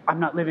be like, I'm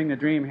not living the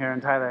dream here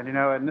in Thailand,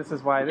 and this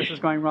is why this is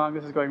going wrong,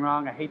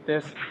 I hate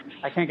this,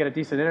 I can't get a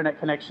decent internet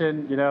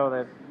connection,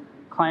 the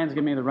clients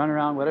give me the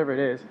runaround, whatever it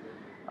is.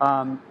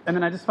 And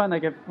then I just find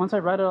like once I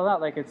write it all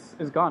out, like it's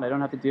gone. I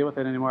don't have to deal with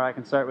it anymore. I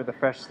can start with a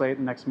fresh slate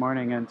the next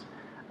morning. And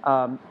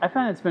I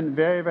find it's been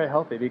very, very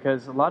healthy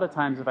because a lot of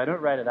times if I don't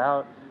write it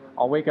out,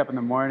 I'll wake up in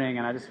the morning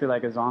and I just feel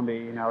like a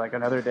zombie, like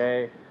another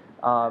day.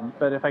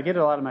 But if I get it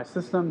all out of my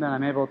system, then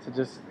I'm able to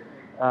just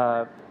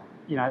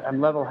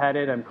I'm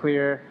level-headed, I'm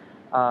clear,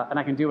 and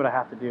I can do what I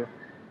have to do.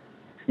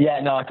 Yeah,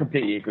 no, I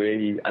completely agree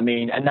with you. I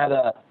mean,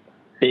 another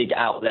big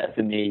outlet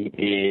for me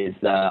is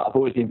I've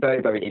always been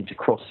very, very into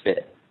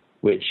CrossFit,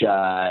 which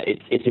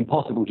it's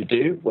impossible to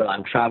do when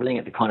I'm traveling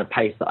at the kind of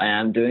pace that I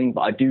am doing,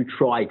 but I do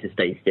try to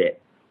stay fit.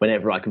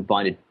 Whenever I can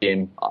find a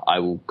gym, I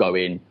will go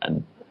in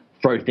and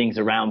throw things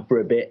around for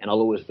a bit, and I'll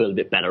always feel a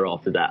bit better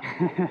after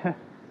that.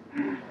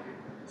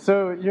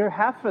 So you're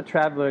half a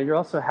traveler, you're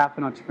also half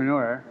an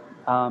entrepreneur.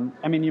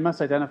 You must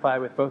identify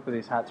with both of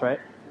these hats, right?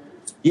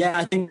 Yeah,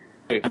 I think.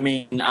 I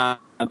mean,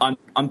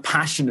 I'm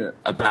passionate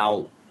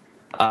about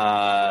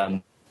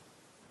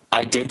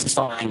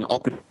identifying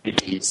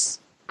opportunities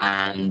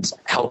and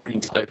helping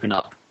to open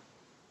up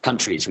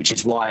countries, which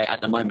is why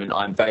at the moment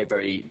I'm very,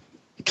 very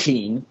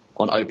keen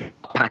on opening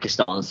up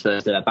Pakistan's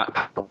first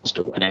backpack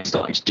hostel and then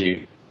starting to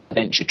do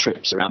adventure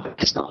trips around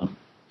Pakistan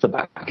for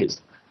backpackers.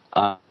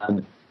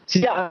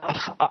 You're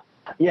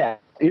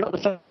not the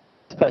first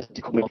person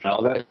to call me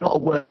on it. It's not a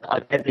word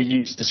I've ever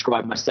used to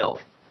describe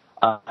myself.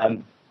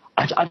 I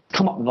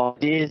come up with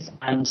ideas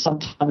and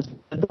sometimes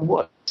it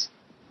works.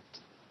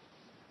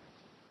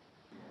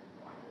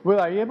 Will,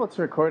 are you able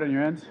to record on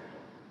your end?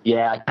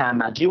 Yeah, I can,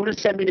 man. Do you want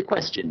to send me the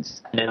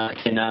questions and then I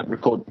can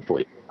record them for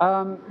you?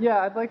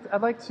 Yeah,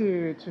 I'd like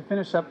to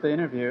finish up the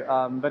interview.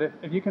 But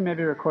if you can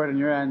maybe record on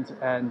your end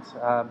and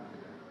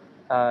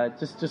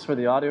just for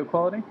the audio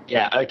quality.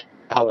 Yeah. Okay.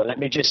 Hold on. Let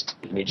me just.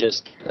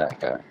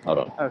 Hold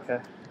on. Okay.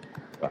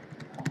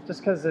 Just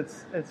because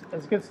it's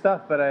good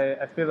stuff, but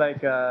I feel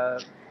like I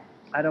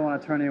don't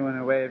want to turn anyone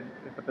away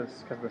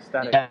because of the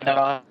static. Yeah,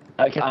 no,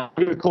 okay. I'm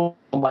going to record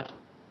on my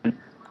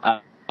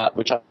phone,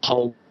 which I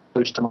hold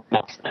close to my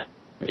mouth.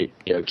 Be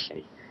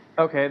okay.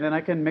 Okay, then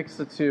I can mix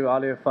the 2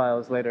 audio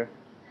files later.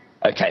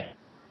 Okay.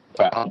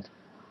 Right.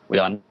 We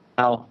are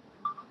now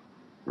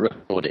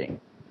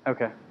recording.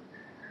 Okay.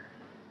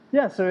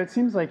 Yeah, so it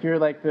seems like you're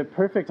like the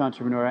perfect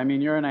entrepreneur. I mean,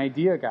 you're an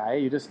idea guy.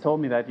 You just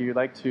told me that you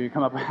like to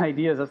come up with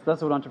ideas.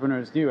 That's what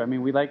entrepreneurs do. I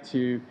mean, we like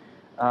to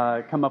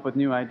come up with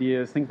new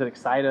ideas, things that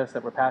excite us,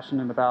 that we're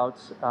passionate about.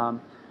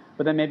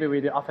 But then maybe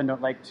we often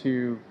don't like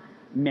to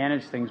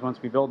manage things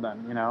once we build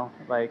them,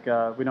 Like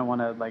we don't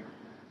want to like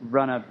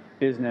run a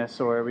business,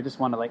 or we just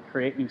want to like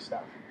create new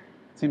stuff.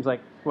 It seems like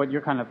what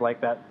you're kind of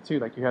like that too.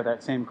 Like you have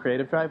that same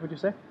creative drive, would you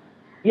say?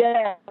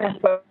 Yeah,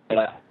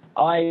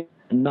 I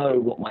know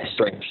what my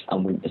strengths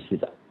and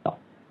weaknesses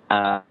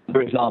are.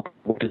 For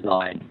example,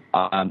 design.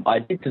 I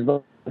did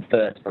design the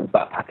first from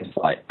backpacker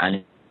site and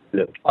it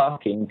looked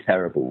fucking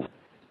terrible.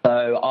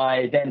 So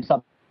I then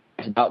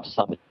submitted out to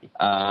somebody.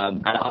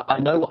 And I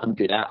know what I'm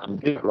good at. I'm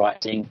good at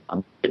writing,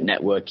 I'm good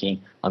at networking,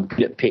 I'm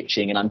good at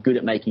pitching, and I'm good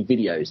at making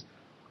videos.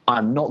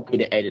 I'm not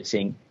good at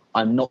editing.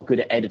 I'm not good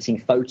at editing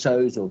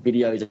photos or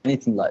videos or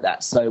anything like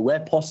that. So where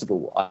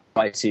possible, I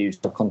try to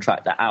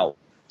subcontract that out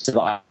so that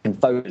I can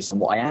focus on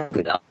what I am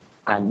good at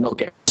and not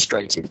get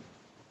frustrated.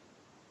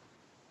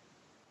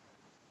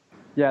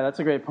 Yeah, that's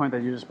a great point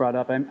that you just brought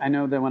up. I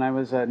know that when I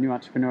was a new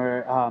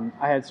entrepreneur,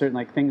 I had certain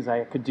like things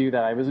I could do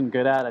that I wasn't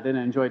good at. I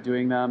didn't enjoy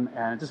doing them,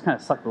 and it just kind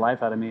of sucked the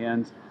life out of me.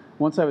 And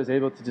once I was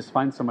able to just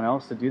find someone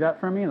else to do that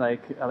for me,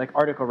 like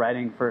article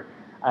writing for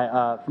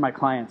my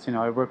clients,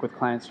 I work with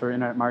clients for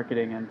internet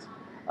marketing, and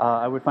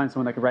I would find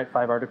someone that could write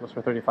 5 articles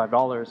for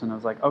 $35, and I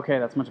was like, okay,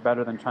 that's much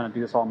better than trying to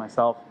do this all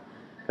myself.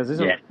 Because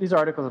these are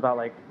articles about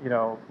like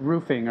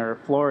roofing or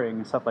flooring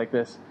and stuff like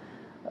this,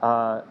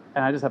 and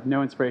I just have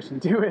no inspiration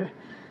to do it.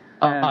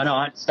 I know,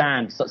 I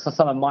understand. So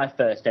some of my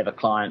first ever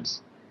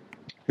clients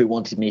who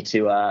wanted me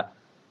to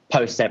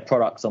post their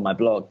products on my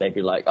blog, they'd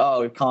be like,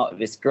 "Oh, we've come up with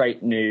this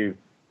great new,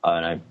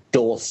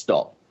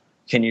 doorstop.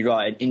 Can you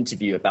write an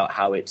interview about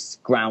how it's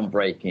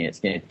groundbreaking? It's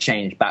going to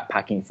change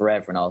backpacking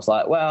forever." And I was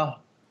like, "Well,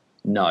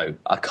 no,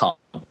 I can't.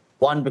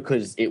 1,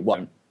 because it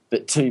won't.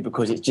 But 2,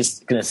 because it's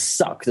just going to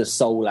suck the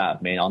soul out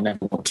of me and I'll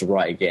never want to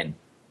write again."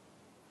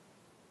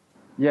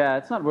 Yeah,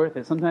 it's not worth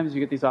it. Sometimes you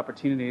get these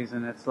opportunities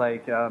and it's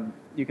like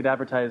you could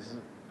advertise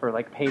for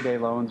like payday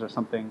loans or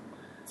something.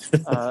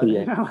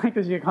 Yeah.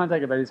 Because you get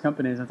contacted by these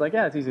companies and it's like,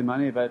 yeah, it's easy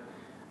money, but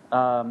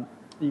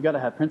you got to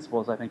have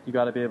principles. I think you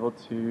got to be able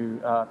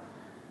to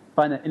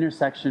find that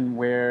intersection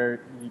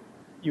where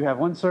you have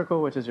one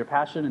circle, which is your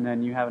passion, and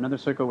then you have another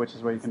circle, which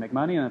is where you can make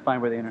money, and then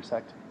find where they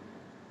intersect.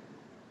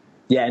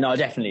 Yeah, no,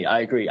 definitely. I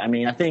agree. I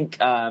mean, I think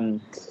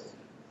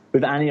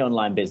with any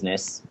online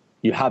business,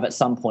 you have at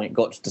some point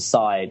got to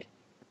decide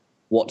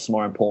what's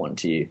more important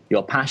to you,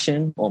 your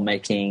passion or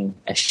making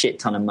a shit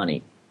ton of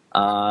money.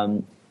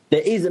 There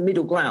is a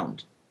middle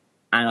ground.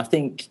 And I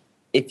think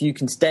if you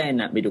can stay in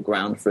that middle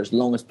ground for as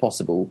long as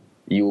possible,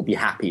 you will be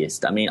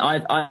happiest. I mean,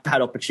 I've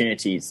had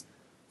opportunities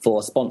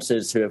for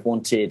sponsors who have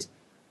wanted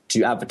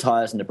to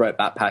advertise in the Broke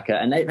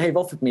Backpacker, and they've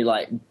offered me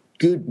like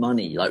good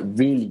money, like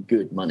really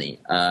good money.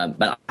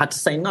 But I had to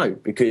say no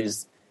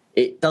because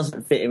it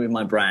doesn't fit in with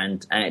my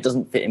brand and it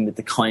doesn't fit in with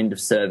the kind of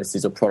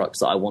services or products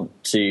that I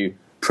want to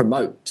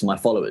promote to my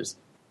followers.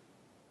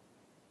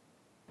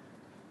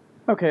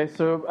 Okay,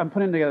 so I'm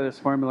putting together this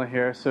formula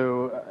here.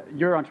 So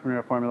your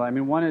entrepreneurial formula, I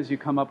mean, one is you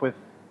come up with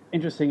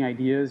interesting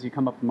ideas, you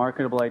come up with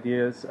marketable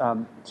ideas.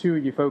 Two,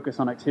 you focus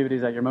on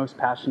activities that you're most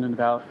passionate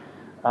about.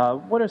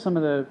 What are some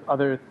of the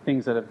other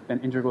things that have been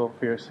integral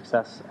for your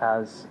success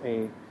as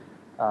a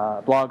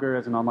blogger,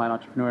 as an online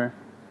entrepreneur?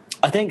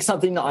 I think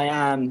something that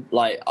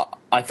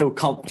I feel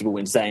comfortable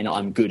in saying that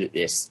I'm good at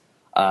this.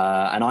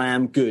 And I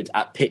am good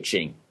at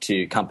pitching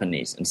to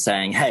companies and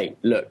saying, hey,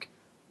 look,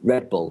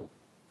 Red Bull,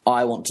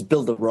 I want to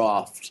build a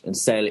raft and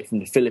sail it from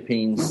the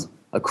Philippines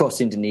across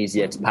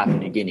Indonesia to Papua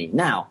New Guinea.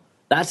 Now,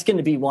 that's going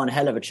to be one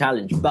hell of a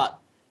challenge, but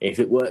if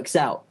it works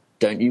out,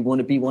 don't you want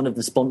to be one of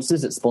the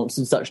sponsors that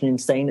sponsors such an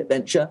insane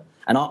adventure?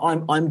 And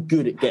I'm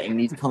good at getting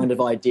these kind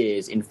of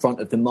ideas in front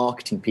of the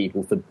marketing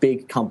people for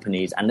big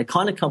companies and the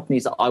kind of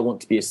companies that I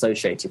want to be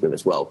associated with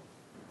as well.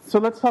 So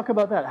let's talk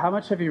about that. How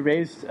much have you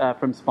raised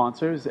from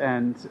sponsors?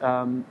 And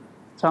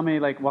tell me,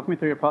 walk me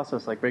through your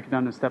process. Break it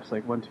down into steps,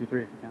 1, 2,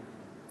 3, if you can.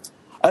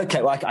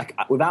 Okay, well,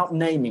 without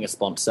naming a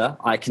sponsor,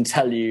 I can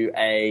tell you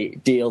a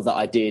deal that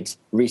I did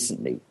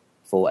recently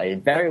for a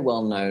very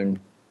well-known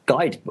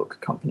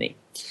guidebook company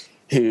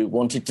who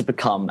wanted to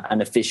become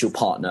an official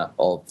partner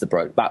of the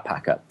Broke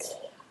Backpacker.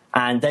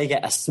 And they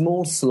get a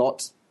small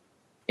slot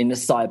in the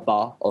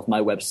sidebar of my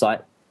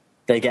website.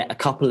 They get a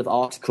couple of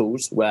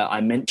articles where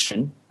I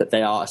mention that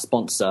they are a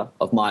sponsor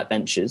of my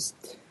adventures.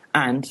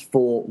 And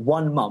for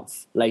 1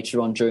 month later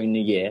on during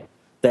the year,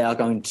 they are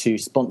going to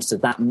sponsor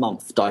that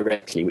month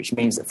directly, which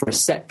means that for a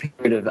set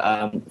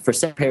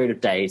period of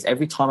days,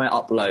 every time I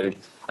upload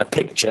a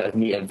picture of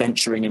me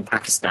adventuring in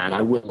Pakistan,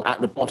 I will at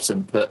the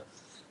bottom put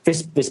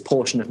this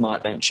portion of my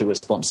adventure was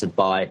sponsored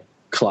by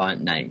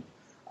client name.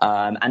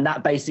 And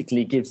that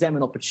basically gives them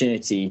an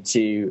opportunity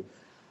to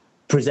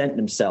present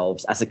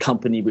themselves as a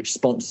company which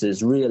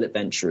sponsors real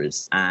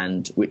adventurers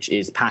and which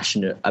is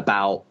passionate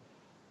about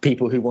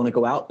people who want to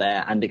go out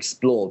there and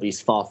explore these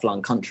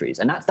far-flung countries.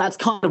 And that's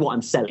kind of what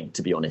I'm selling,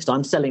 to be honest.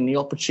 I'm selling the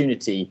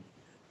opportunity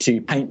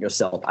to paint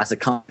yourself as a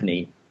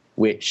company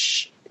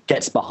which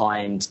gets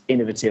behind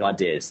innovative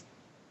ideas.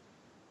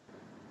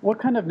 What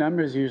kind of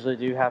numbers usually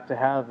do you have to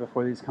have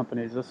before these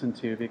companies listen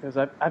to you? Because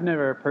I've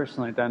never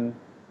personally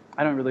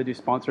I don't really do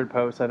sponsored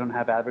posts. I don't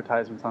have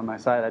advertisements on my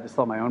site. I just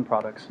sell my own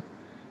products.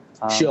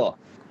 Sure.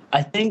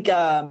 I think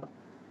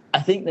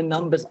the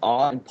numbers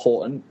are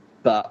important,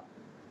 but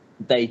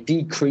they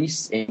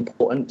decrease in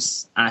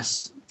importance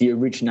as the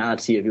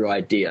originality of your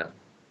idea.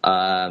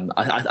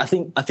 I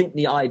think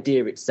the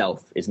idea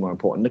itself is more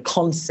important. The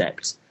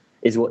concept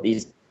is what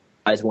these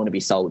guys want to be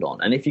sold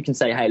on. And if you can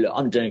say, hey, look,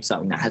 I'm doing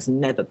something that has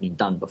never been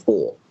done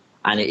before,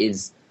 and it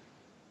is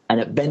an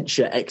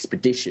adventure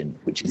expedition,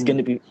 which is going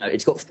to be,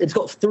 it's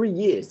got 3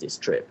 years, this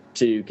trip,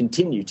 to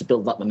continue to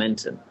build up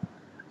momentum.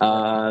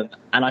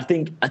 And I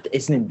think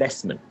it's an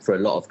investment for a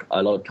lot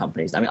of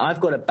companies. I mean, I've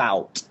got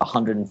about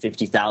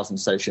 150,000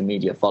 social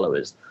media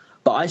followers,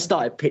 but I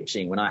started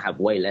pitching when I had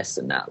way less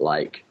than that,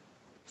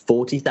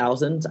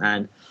 40,000.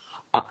 And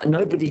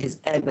nobody has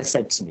ever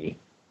said to me,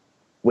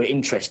 we're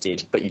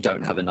interested, but you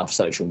don't have enough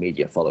social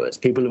media followers.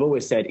 People have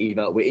always said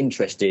either we're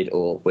interested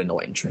or we're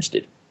not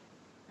interested.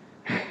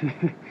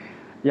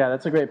 Yeah,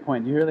 that's a great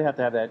point. You really have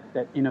to have that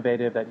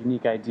innovative, that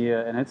unique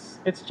idea, and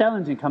it's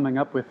challenging coming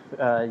up with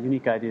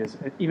unique ideas,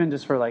 even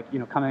just for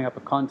coming up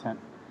with content.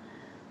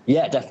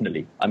 Yeah,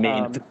 definitely. I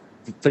mean,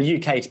 for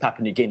UK to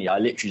Papua New Guinea, I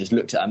literally just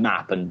looked at a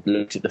map and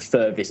looked at the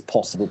furthest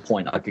possible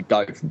point I could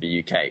go from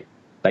the UK,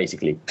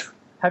 basically.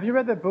 Have you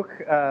read the book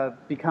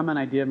Become an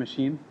Idea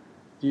Machine?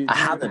 I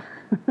haven't.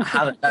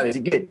 No, is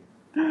it good?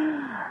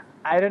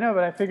 I don't know,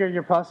 but I figure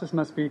your process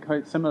must be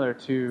quite similar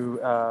to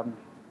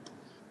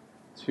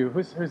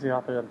who's the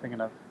author I'm thinking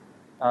of?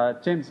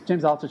 James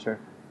Altucher.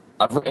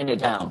 I've written it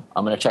down.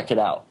 I'm going to check it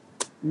out.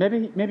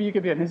 Maybe you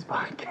could be on his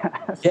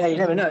podcast. Yeah, you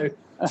never know.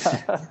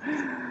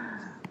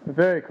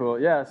 Very cool.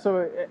 Yeah,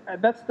 so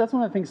that's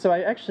one of the things. So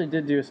I actually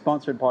did do a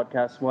sponsored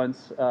podcast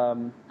once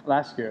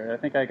last year. I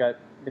think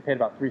they paid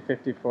about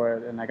 $350 for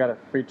it, and I got a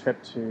free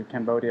trip to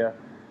Cambodia.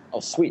 Oh,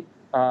 sweet.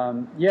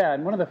 Yeah,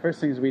 and one of the first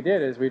things we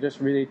did is we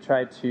just really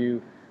tried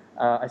to.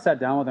 I sat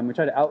down with them. We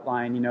tried to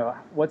outline,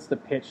 what's the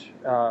pitch.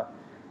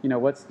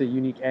 What's the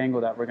unique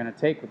angle that we're going to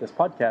take with this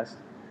podcast?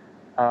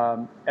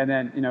 And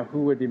then,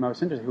 who would be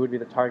most interested? Who would be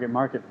the target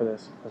market for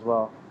this as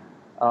well?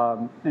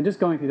 And just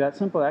going through that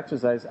simple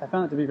exercise, I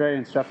found it to be very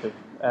instructive.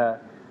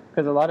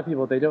 Because a lot of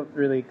people, they don't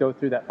really go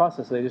through that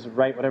process. They just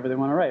write whatever they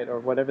want to write or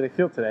whatever they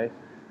feel today.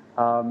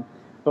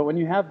 But when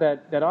you have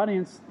that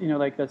audience,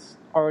 that's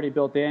already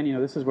built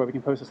in, this is where we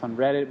can post this on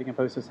Reddit, we can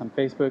post this on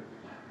Facebook,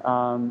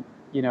 and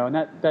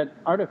that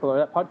article or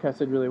that podcast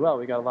did really well.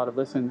 We got a lot of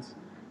listens.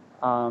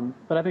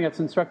 But I think that's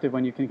instructive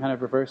when you can kind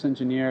of reverse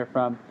engineer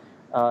from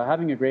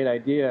having a great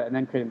idea and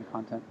then creating the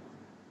content.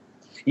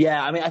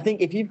 Yeah, I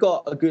think if you've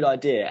got a good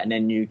idea and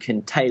then you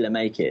can tailor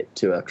make it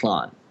to a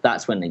client,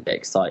 that's when they get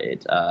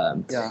excited.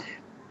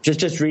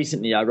 Just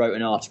recently, I wrote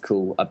an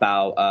article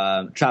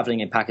about traveling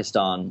in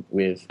Pakistan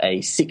with a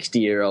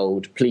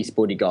 60-year-old police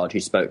bodyguard who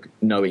spoke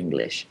no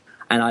English.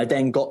 And I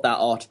then got that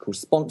article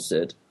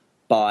sponsored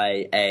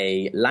by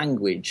a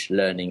language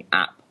learning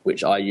app,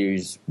 which I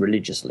use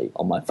religiously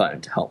on my phone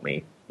to help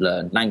me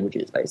learn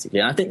languages, basically.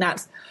 And I think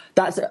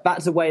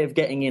that's a way of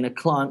getting in a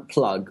client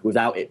plug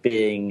without it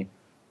being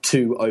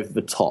too over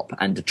the top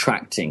and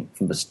detracting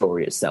from the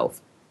story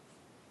itself.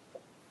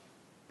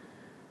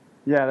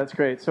 Yeah, that's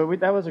great. So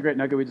that was a great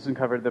nugget we just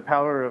uncovered, the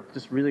power of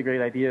just really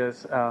great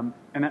ideas. And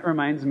that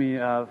reminds me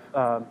of,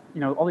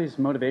 all these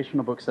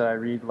motivational books that I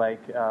read,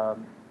 like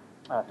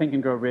Think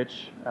and Grow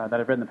Rich, that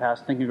I've read in the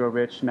past, Think and Grow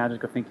Rich,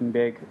 Magical Thinking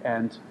Big.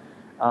 And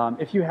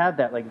if you have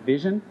that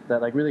vision,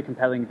 that really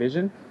compelling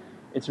vision,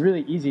 it's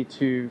really easy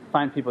to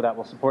find people that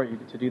will support you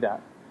to do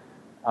that.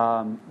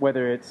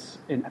 Whether it's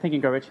in Think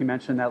and Grow Rich, he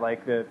mentioned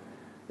that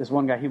this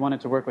one guy, he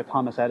wanted to work with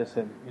Thomas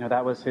Edison.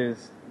 That was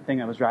his thing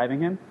that was driving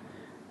him.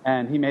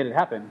 And he made it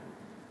happen,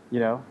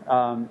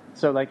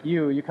 So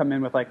you come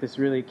in with this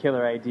really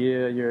killer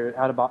idea. You're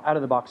out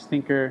of the box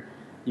thinker.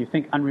 You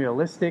think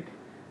unrealistic,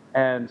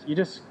 and you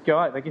just go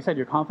out. Like you said,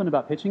 you're confident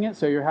about pitching it,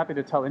 so you're happy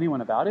to tell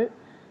anyone about it,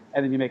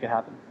 and then you make it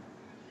happen.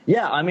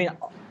 Yeah,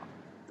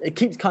 it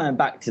keeps coming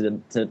back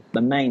to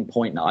the main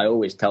point that I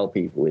always tell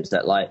people is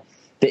that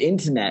the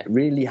internet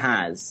really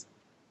has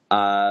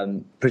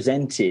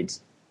presented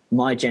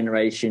my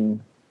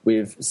generation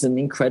with some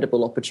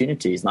incredible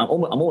opportunities. And I'm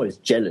always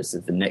jealous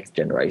of the next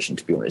generation,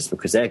 to be honest,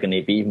 because they're going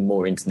to be even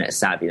more internet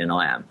savvy than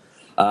I am.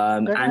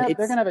 They're going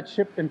to have a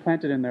chip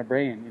implanted in their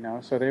brain,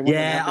 so they won't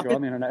have to go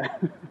on the internet.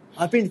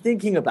 I've been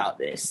thinking about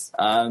this.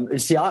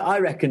 I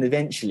reckon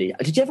eventually...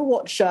 Did you ever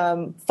watch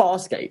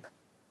Farscape?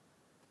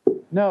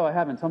 No, I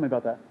haven't. Tell me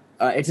about that.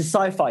 It's a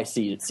sci-fi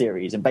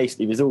series, and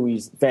basically there's all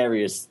these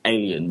various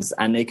aliens,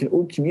 and they can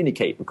all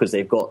communicate because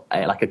they've got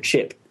a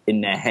chip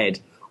in their head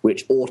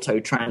which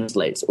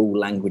auto-translates all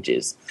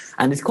languages.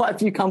 And there's quite a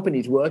few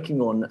companies working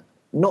on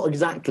not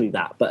exactly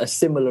that, but a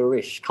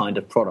similar-ish kind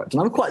of product.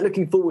 And I'm quite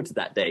looking forward to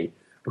that day,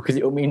 because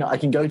it will mean I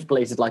can go to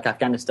places like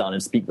Afghanistan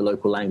and speak the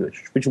local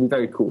language, which will be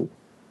very cool.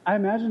 I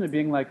imagine it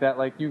being like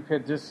that, you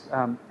could just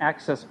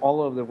access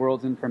all of the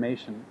world's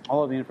information,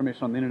 all of the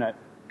information on the internet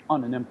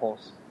on an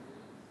impulse.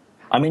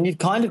 You've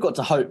kind of got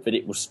to hope that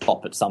it will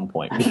stop at some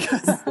point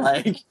because,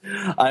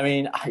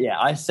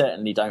 I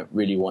certainly don't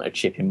really want a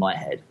chip in my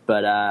head.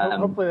 But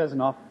hopefully there's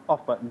an off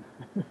button.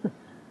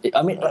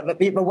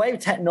 The way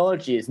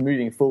technology is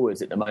moving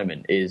forwards at the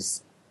moment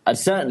is,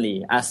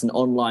 certainly as an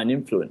online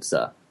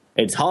influencer,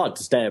 it's hard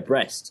to stay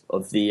abreast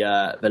of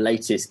the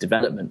latest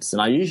developments.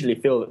 And I usually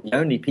feel that the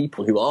only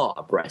people who are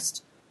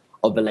abreast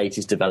of the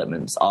latest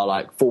developments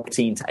are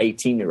 14 to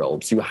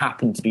 18-year-olds who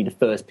happen to be the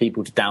first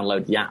people to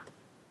download the app.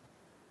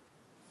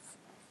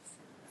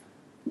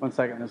 1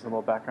 second, there's a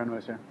little background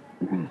noise here.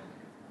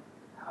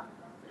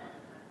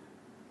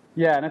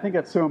 Yeah, and I think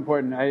that's so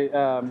important.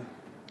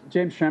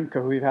 James Shremka,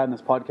 who we've had in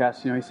this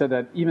podcast, he said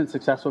that even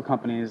successful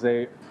companies,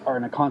 they are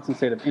in a constant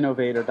state of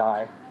innovate or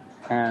die.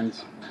 And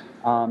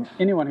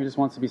anyone who just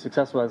wants to be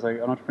successful as an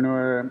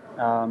entrepreneur,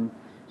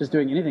 just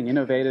doing anything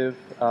innovative,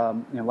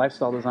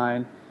 lifestyle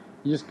design,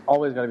 you just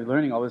always got to be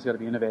learning, always got to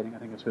be innovating. I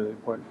think it's really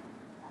important.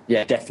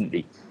 Yeah,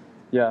 definitely.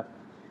 Yeah.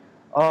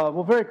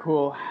 Well, very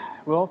cool.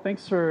 Well,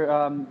 thanks for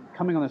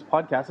coming on this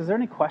podcast. Is there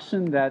any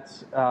question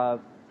that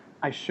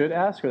I should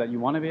ask or that you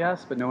want to be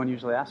asked, but no one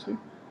usually asks you?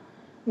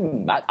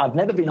 I've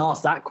never been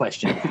asked that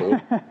question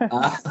before.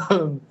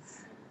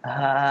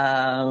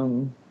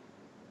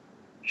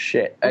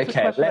 Shit. What's Okay.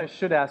 a question I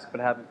should ask,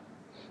 but haven't?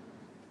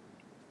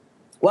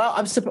 Well,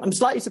 I'm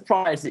slightly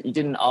surprised that you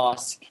didn't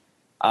ask,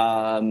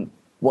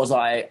 was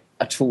I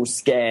at all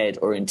scared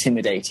or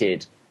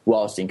intimidated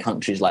whilst in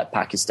countries like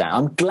Pakistan?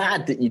 I'm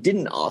glad that you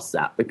didn't ask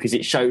that, because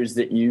it shows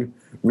that you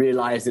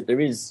realise that there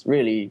is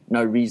really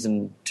no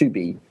reason to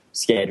be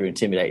scared or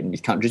intimidated in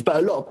these countries. But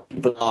a lot of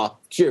people are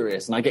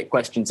curious, and I get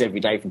questions every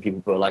day from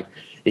people who are like,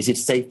 is it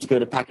safe to go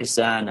to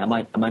Pakistan? Am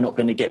I not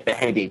going to get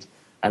beheaded?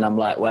 And I'm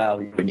like,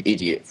 well, you're an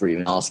idiot for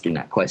even asking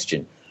that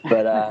question.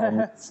 But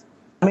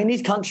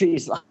these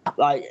countries,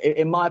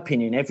 in my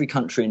opinion, every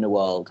country in the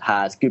world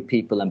has good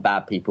people and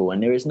bad people,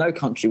 and there is no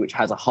country which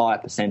has a higher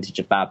percentage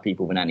of bad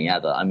people than any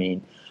other.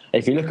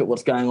 If you look at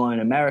what's going on in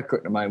America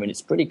at the moment,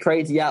 it's pretty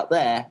crazy out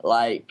there.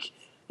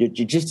 You're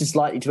just as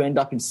likely to end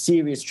up in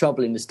serious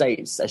trouble in the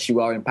States as you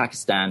are in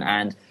Pakistan.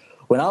 And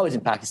when I was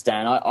in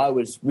Pakistan, I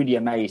was really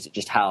amazed at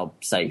just how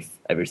safe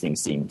everything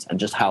seemed and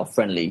just how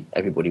friendly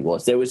everybody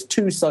was. There was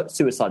 2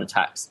 suicide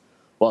attacks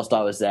whilst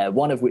I was there,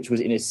 one of which was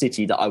in a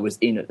city that I was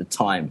in at the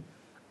time,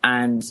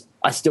 and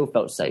I still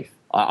felt safe.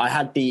 I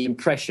had the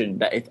impression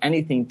that if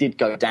anything did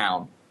go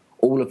down,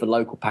 all of the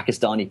local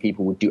Pakistani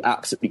people would do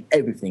absolutely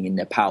everything in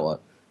their power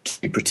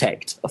to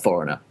protect a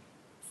foreigner.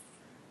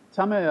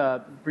 Tell me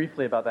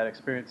briefly about that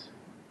experience.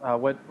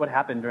 What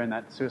happened during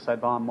that suicide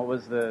bomb? What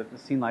was the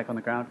scene like on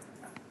the ground?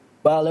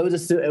 Well,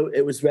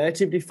 it was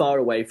relatively far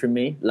away from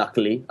me,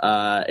 luckily.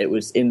 It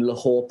was in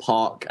Lahore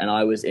Park, and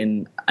I was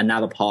in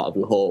another part of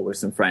Lahore with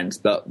some friends.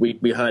 But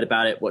we heard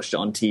about it, watched it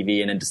on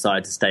TV, and then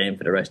decided to stay in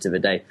for the rest of the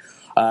day.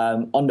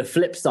 On the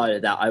flip side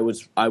of that, I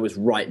was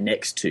right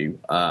next to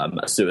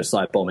a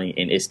suicide bombing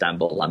in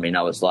Istanbul. I mean,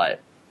 I was like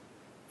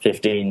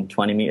 15,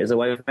 20 meters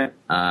away from it.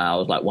 I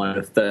was like one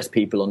of the first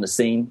people on the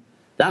scene.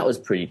 That was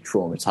pretty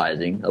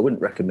traumatizing. I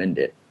wouldn't recommend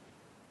it.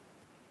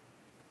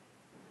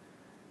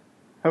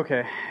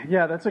 Okay.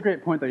 Yeah, that's a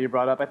great point that you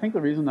brought up. I think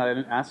the reason that I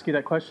didn't ask you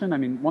that question, I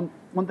mean,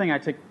 one thing I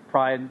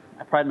pride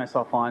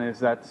myself on is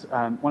that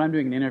when I'm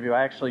doing an interview,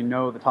 I actually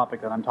know the topic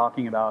that I'm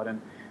talking about.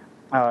 And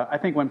I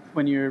think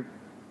when you're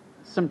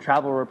some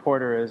travel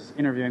reporter is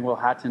interviewing Will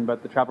Hatton,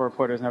 but the travel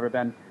reporter has never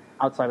been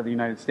outside of the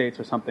United States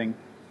or something,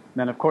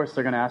 then of course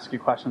they're going to ask you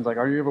questions like,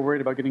 are you ever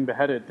worried about getting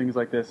beheaded? Things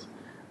like this.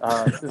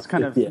 This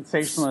kind of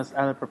sensationalist,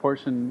 out of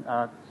proportion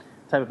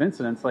type of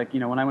incidents. Like,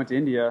 when I went to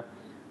India,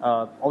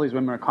 all these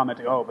women are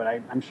commenting, but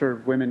I'm sure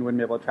women wouldn't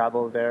be able to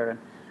travel there. And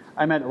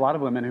I met a lot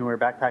of women who were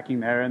backpacking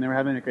there, and they were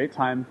having a great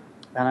time.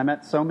 And I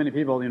met so many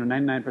people,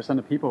 99%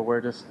 of people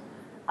were just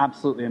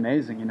absolutely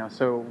amazing,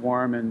 so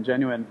warm and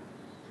genuine.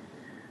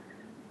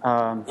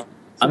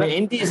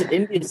 India is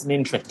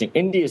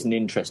an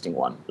interesting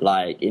one.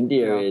 Like,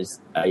 India is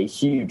a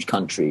huge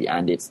country,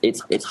 and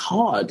it's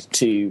hard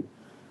to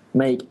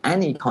make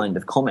any kind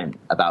of comment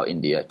about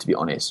India, to be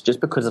honest,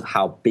 just because of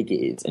how big it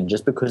is and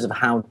just because of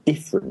how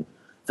different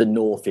the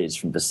north is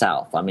from the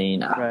south. I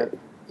mean, right.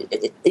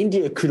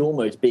 India could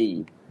almost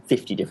be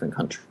 50 different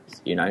countries,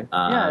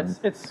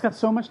 it's got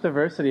so much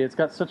diversity. It's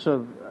got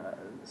so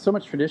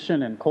much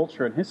tradition and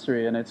culture and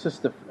history, and it's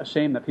just a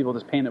shame that people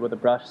just paint it with a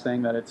brush,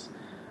 saying that it's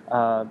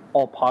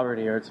all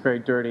poverty or it's very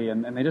dirty,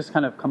 and they just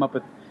kind of come up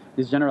with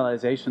these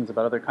generalizations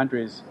about other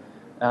countries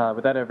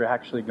without ever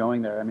actually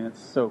going there. I mean, it's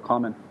so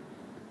common.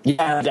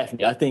 Yeah,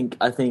 definitely.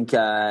 I think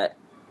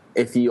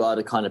if you are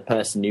the kind of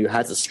person who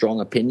has a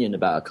strong opinion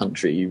about a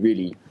country, you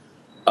really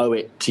owe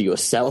it to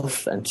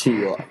yourself and to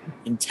your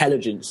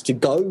intelligence to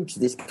go to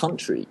this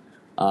country,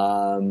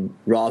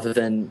 rather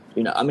than,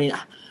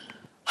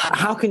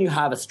 how can you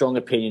have a strong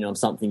opinion on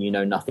something you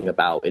know nothing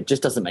about? It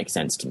just doesn't make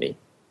sense to me.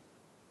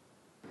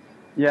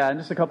 Yeah, and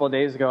just a couple of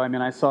days ago,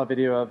 I saw a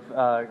video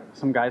of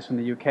some guys from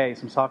the UK,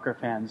 some soccer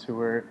fans who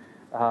were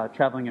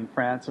traveling in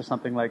France or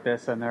something like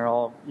this, and they're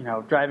all,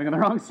 driving on the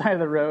wrong side of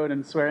the road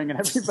and swearing at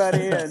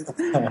everybody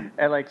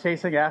and like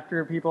chasing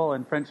after people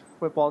in French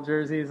football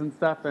jerseys and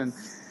stuff. And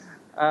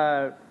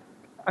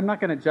I'm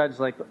not going to judge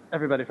like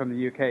everybody from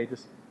the UK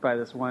just by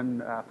this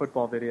one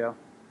football video.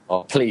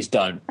 Oh, please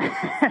don't.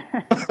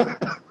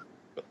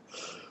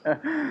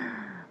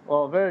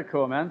 Well, very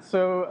cool, man.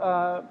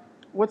 So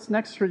what's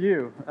next for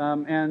you?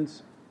 And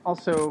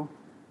also,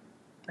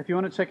 if you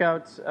want to check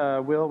out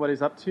Will, what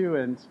he's up to,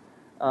 and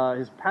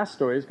his past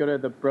stories, go to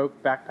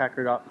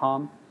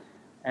thebrokebackpacker.com.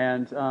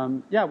 And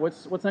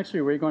what's next for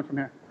you? Where are you going from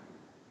here?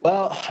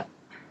 Well,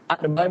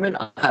 at the moment,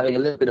 I'm having a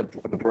little bit of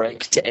a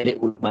break to edit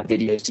all of my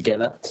videos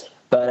together.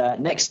 But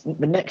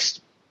the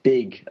next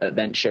big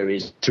adventure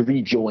is to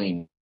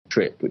rejoin the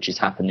trip, which is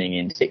happening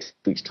in 6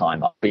 weeks'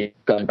 time. I'll be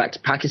going back to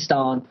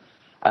Pakistan,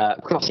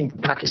 crossing from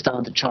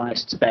Pakistan to China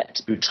to Tibet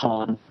to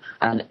Bhutan,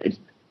 and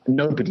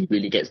nobody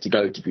really gets to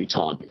go to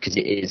Bhutan because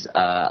it is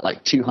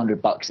like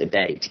 $200 a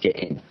day to get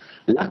in.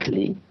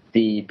 Luckily,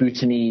 the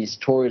Bhutanese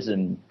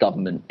tourism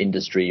government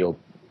industry, or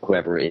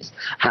whoever it is,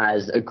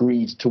 has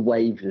agreed to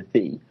waive the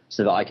fee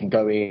so that I can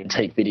go in and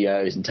take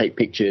videos and take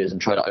pictures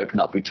and try to open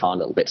up Bhutan a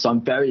little bit. So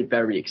I'm very,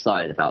 very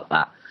excited about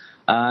that.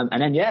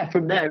 And then,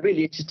 from there,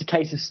 really, it's just a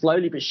case of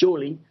slowly but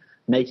surely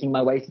making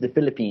my way to the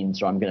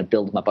Philippines, where I'm going to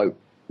build my boat.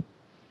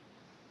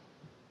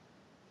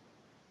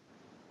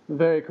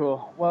 Very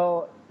cool.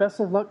 Well, best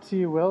of luck to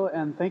you, Will,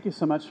 and thank you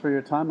so much for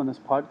your time on this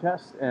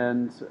podcast.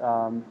 And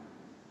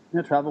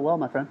travel well,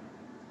 my friend.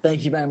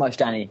 Thank you very much,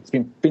 Danny. It's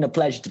been a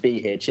pleasure to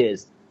be here.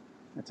 Cheers.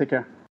 Take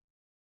care.